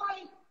I was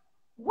like,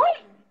 what?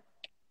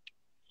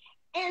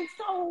 And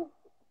so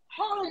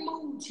her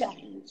mood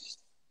changed.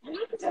 And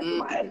I was just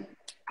like,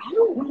 I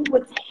don't know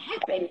what's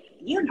happening,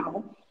 you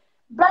know.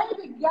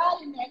 Baby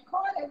got in that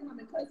car, that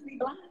woman cussed me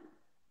blind.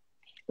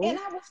 And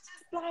I was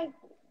just like,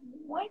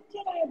 what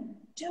did I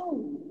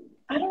do?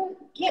 I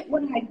don't get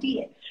what I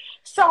did.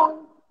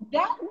 So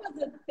that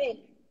was a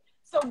thing.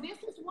 So this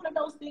is one of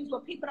those things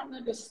where people don't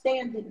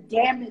understand the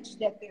damage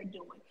that they're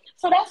doing.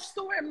 So that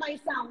story might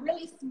sound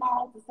really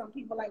small to some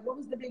people, like, what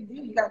was the big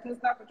deal? You got to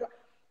stop control.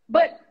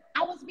 But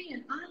I was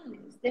being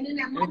honest. And in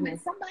that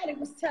moment, somebody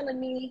was telling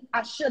me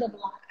I should have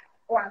lied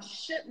or I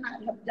should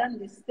not have done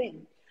this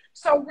thing.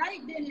 So right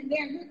then and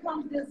there, here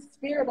comes this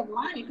spirit of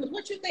lying. Because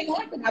what you think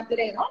happened after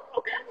that? Oh,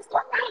 okay, I'm going to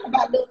start lying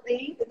about little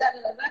things.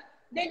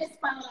 Then it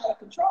spiraled out of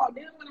control.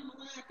 Then when I'm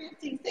lying,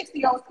 15,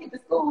 60-year-olds get to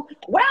school,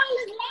 where all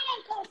this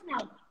lying comes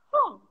from?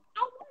 Huh,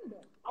 I wonder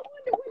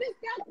where this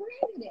got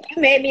created at.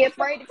 You made me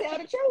afraid to tell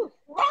the truth.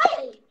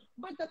 Right.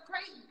 But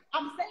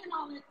I'm saying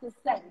all this to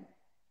say,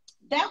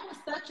 that was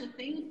such a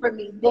thing for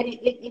me that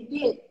it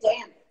did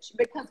damage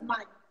because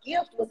my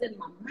gift was in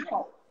my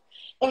mouth.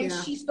 And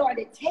she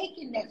started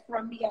taking that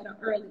from me at an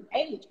early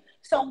age.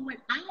 So when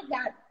I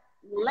got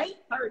late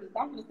 30s,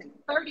 I'm going to say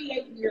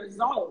 38 years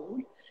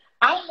old,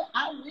 I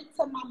went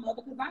to my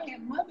mother because I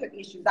had mother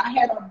issues. I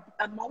had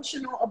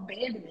emotional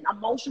abandonment,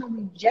 emotional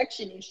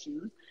rejection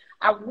issues.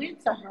 I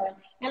went to her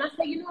and I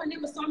said, you know, I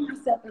never saw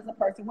myself as a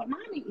person with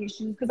mommy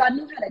issues because I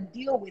knew how to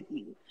deal with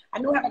you. I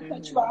knew how to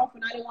cut you off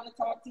when I didn't want to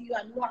talk to you.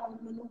 I knew how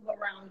to maneuver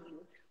around you.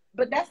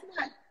 But that's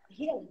not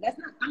healing.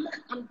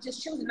 I'm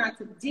just choosing not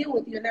to deal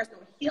with you, and there's no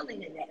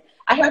healing in that.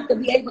 I have to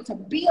be able to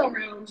be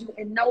around you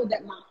and know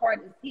that my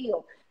heart is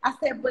healed. I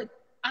said, but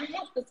I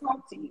have to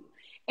talk to you.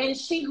 And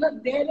she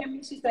looked dead at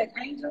me. She said,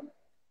 Angel,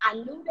 I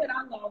knew that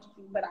I lost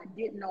you, but I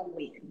didn't know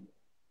when.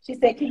 She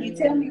said, can you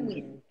tell me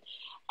when?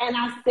 And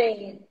I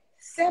said,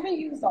 7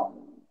 years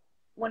old,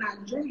 when I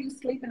drew you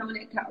sleeping on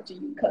that couch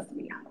and you cussed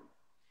me out.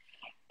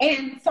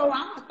 And so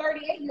I'm a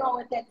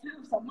 38-year-old at that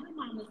time. So my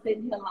mom was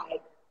sitting here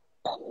like,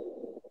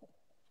 oh.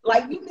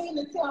 Like, you mean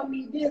to tell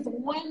me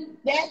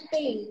that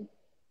thing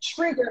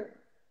triggered,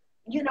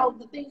 you know,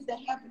 the things that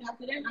happened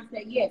after that? And I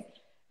said, yes.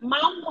 My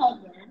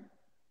mother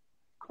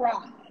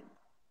cried.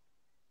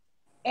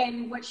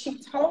 And what she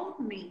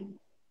told me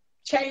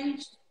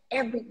changed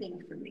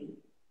everything for me.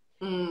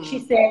 She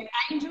said,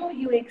 Angel,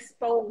 you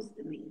exposed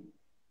me.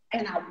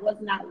 And I was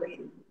not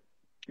ready.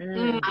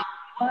 I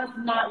was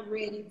not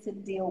ready to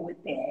deal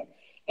with that.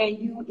 And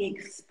you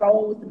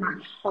exposed my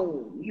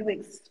home. You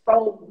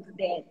exposed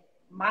that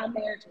my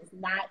marriage was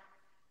not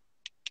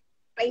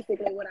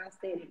basically what I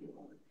said it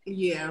was.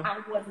 Yeah. I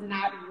was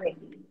not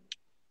ready.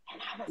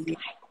 And I was like,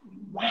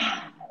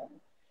 wow.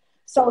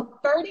 So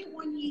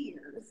 31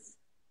 years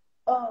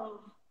of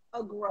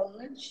a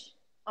grudge,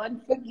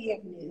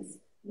 unforgiveness,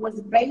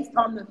 was based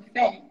on the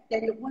fact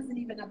that it wasn't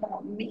even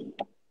about me.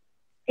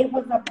 It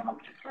was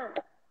about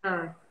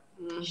her.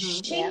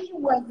 She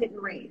wasn't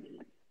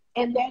ready.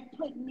 And that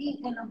put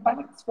me in a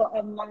box for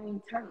a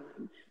long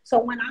time. So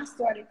when I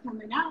started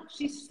coming out,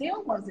 she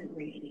still wasn't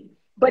ready.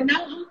 But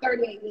now I'm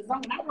 38 years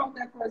old. When I wrote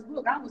that first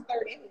book, I was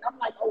 38. I'm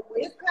like, oh, well,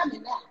 it's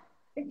coming now.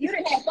 You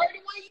didn't have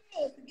 31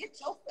 years to get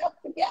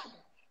yourself together.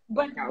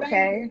 But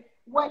baby,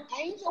 what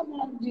Angel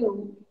won't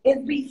do is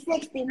be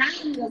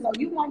 69 years old.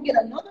 You won't get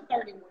another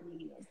 31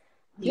 years.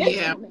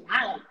 This coming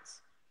out.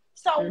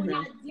 So when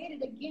I did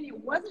it again, it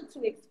wasn't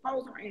to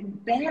expose or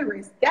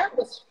embarrass. That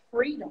was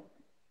freedom.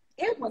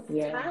 It was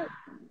time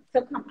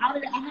to come out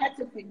of it. I had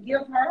to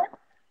forgive her,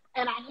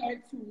 and I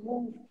had to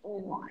move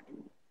on.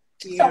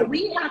 Yeah. So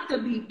we have to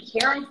be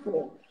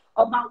careful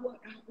about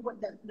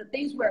what the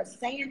things we're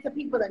saying to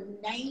people, the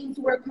names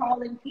we're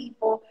calling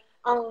people.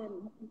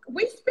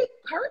 We speak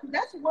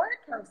that's word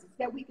curses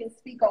that we can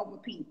speak over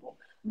people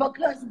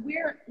because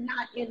we're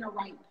not in the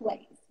right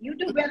place. You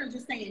do better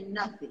just saying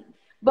nothing.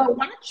 But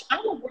watch,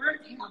 our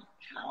words have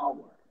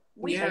power.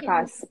 We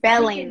can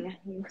spelling.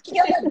 We can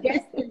kill a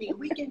destiny.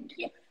 We can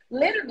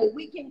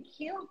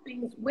kill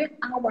things with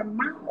our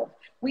mouth.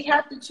 We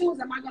have to choose,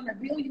 am I going to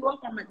build you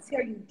up? I'm going to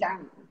tear you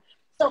down.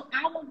 So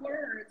our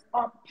words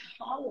are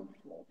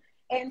powerful.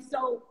 And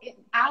so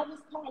I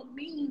was called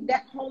mean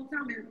that whole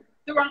time and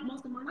throughout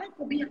most of my life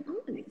for being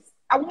honest.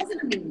 I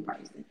wasn't a mean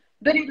person,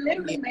 but it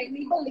literally made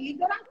me believe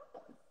that I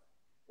was.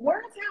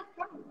 Words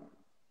have power.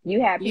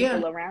 You had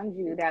people around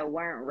you that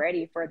weren't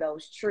ready for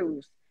those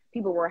truths.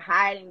 People were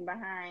hiding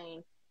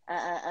behind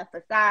a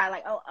facade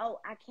like, oh,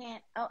 I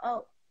can't,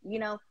 you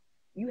know,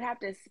 you have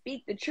to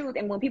speak the truth.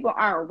 And when people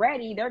aren't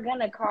ready, they're going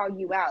to call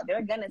you out.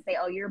 They're going to say,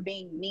 oh, you're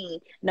being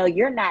mean. No,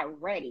 you're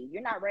not ready.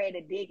 You're not ready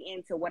to dig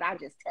into what I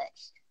just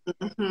touched.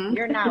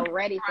 You're not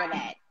ready for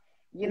that.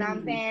 You know what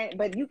I'm saying?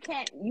 But you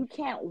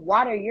can't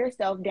water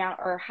yourself down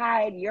or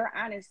hide your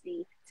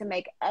honesty to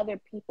make other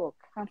people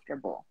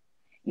comfortable.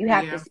 You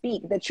have to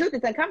speak. The truth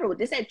is uncomfortable.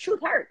 They said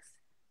truth hurts,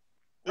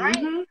 right?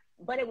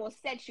 But it will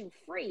set you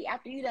free.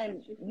 After you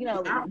done,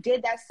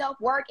 did that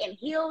self-work and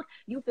healed,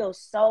 you feel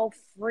so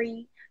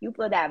free. You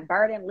feel that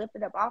burden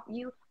lifted up off of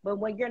you. But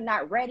when you're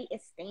not ready,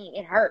 it stings.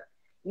 It hurt.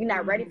 You're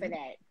not ready for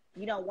that.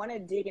 You don't want to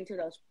dig into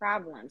those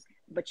problems,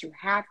 but you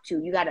have to.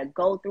 You got to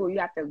go through it. You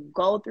have to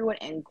go through it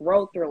and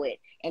grow through it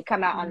and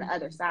come out on the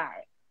other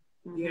side.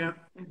 Yeah,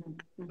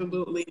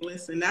 absolutely.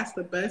 Listen, that's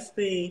the best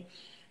thing.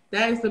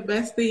 That is the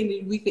best thing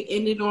that we could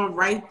end it on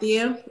right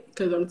there,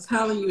 because I'm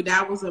telling you,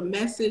 that was a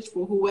message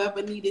for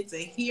whoever needed to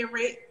hear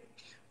it,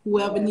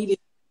 whoever needed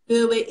to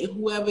feel it, and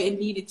whoever it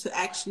needed to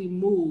actually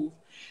move.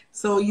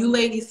 So you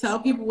ladies, tell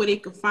people where they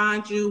can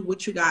find you,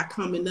 what you got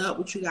coming up,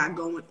 what you got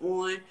going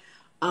on.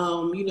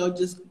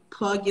 Just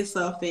plug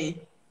yourself in.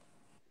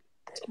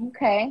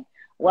 Okay.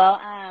 Well,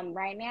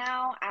 right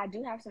now I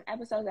do have some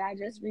episodes that I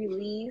just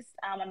released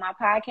on my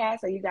podcast,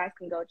 so you guys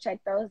can go check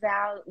those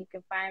out. You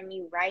can find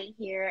me right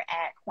here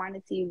at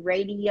Quantity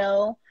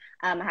Radio.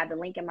 I have the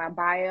link in my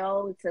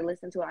bio to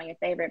listen to it on your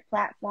favorite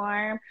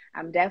platform.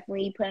 I'm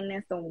definitely putting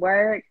in some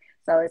work,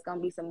 so it's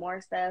gonna be some more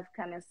stuff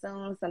coming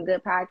soon. Some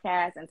good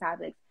podcasts and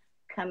topics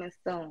coming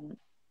soon.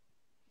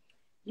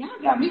 Y'all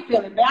got me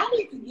feeling bad. I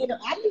need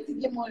to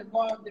get more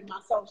involved in my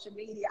social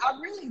media. I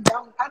really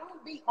don't. I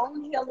don't be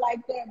on here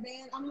like that,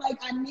 man. I'm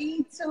like, I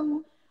need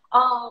to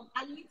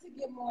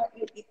get more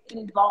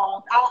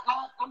involved.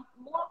 I'm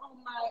more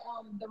on my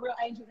The Real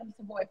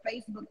Angelmsavoy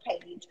Facebook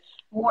page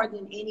more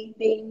than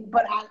anything.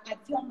 But I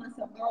tell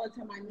myself all the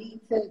time I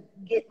need to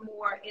get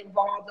more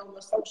involved on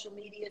the social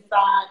media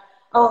side.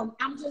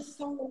 I'm just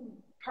so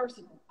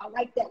personal. I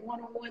like that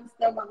one-on-one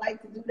stuff. I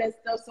like to do that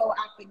stuff, so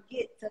I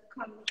forget to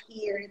come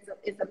here. It's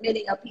a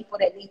many of people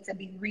that need to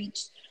be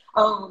reached,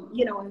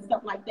 and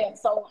stuff like that.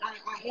 So I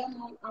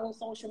am on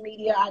social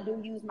media. I do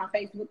use my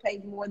Facebook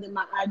page more than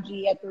my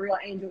IG at The Real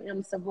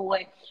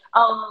Angelmsavoy.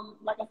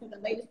 Like I said, the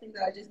latest thing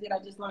that I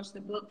just launched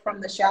the book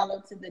From the Shallow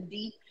to the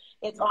Deep.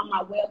 It's on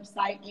my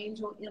website,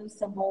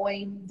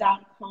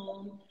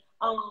 angelmsavoy.com.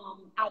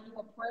 I do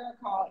a prayer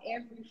call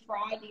every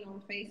Friday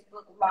on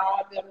Facebook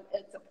Live, and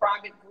it's a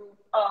private group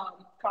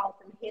called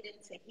From Hidden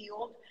to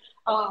Healed,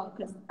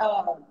 because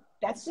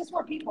that's just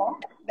where people are.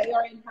 They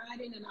are in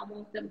hiding, and I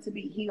want them to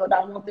be healed.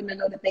 I want them to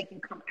know that they can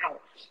come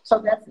out. So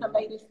that's the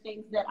latest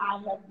things that I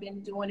have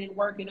been doing and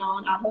working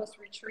on. I host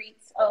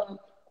retreats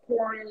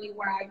quarterly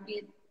where I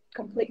get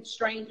complete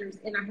strangers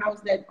in a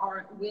house that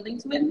are willing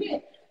to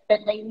admit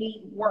that they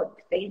need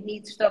work. They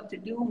need stuff to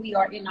do. We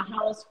are in the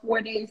house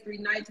 4 days, 3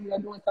 nights. We are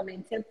doing some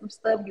intensive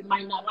stuff. You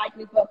might not like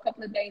me for a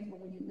couple of days, but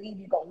when you leave,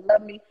 you're going to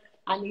love me.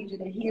 I need you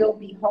to heal,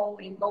 be whole,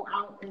 and go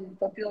out and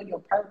fulfill your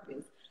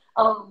purpose.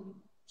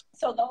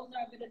 So those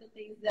are a bit of the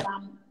things that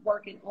I'm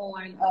working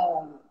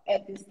on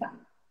at this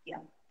time.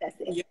 Yeah, that's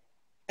it.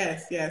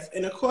 Yes.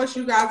 And of course,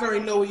 you guys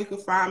already know where you can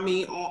find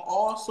me on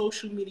all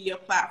social media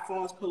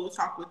platforms, Pillow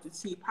Talk with the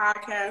Tea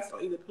Podcast,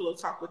 or either Pillow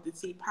Talk with the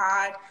Tea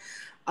Pod,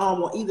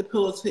 or either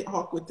Pillow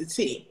Talk with the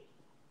Tea.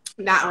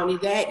 Not only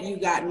that, you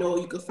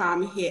can find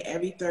me here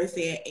every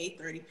Thursday at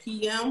 8:30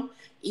 p.m.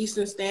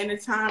 Eastern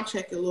Standard Time.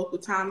 Check your local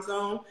time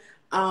zone.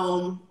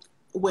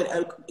 with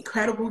an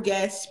incredible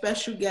guest,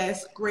 special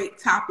guests, great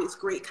topics,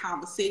 great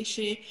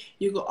conversation.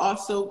 You can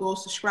also go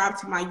subscribe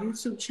to my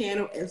YouTube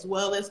channel, as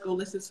well as go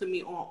listen to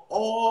me on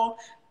all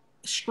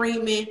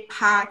streaming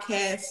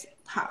podcasts,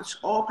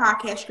 all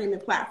podcast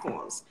streaming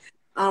platforms.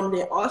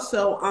 Then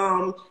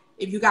also,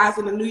 if you guys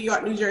in the New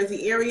York, New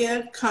Jersey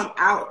area, come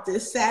out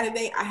this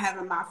Saturday. I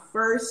have my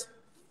first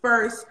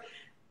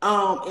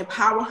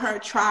Empower Her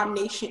Tribe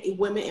Nation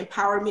Women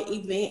Empowerment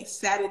event,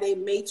 Saturday,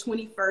 May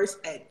 21st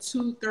at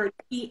 2:30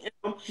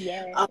 p.m.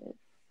 Yes.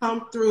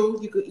 Come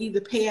through. You could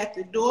either pay at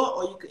the door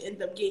or you could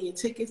end up getting your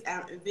tickets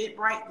at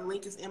Eventbrite. The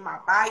link is in my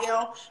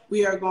bio.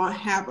 We are going to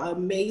have an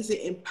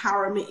amazing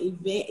empowerment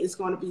event. It's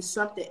going to be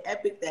something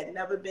epic that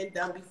never been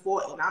done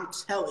before, and I'm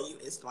telling you,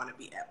 it's going to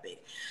be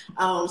epic.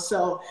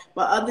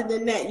 But other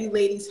than that, you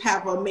ladies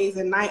have an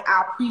amazing night.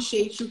 I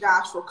appreciate you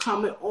guys for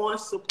coming on,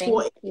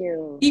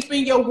 supporting,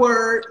 keeping your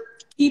word,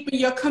 keeping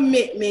your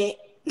commitment.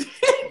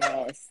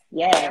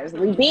 Yes.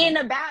 We being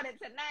about it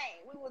tonight.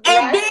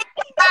 And being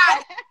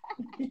about it.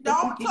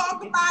 Don't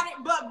talk about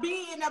it, but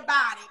being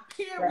about it.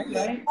 Period.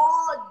 Right.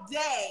 All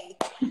day.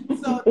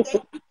 So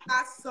thank you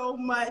guys so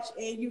much.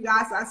 And you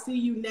guys, I'll see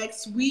you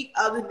next week.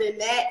 Other than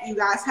that, you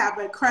guys have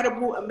an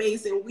incredible,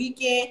 amazing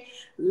weekend.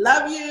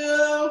 Love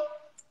you.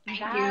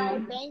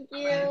 Thank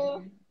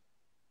you.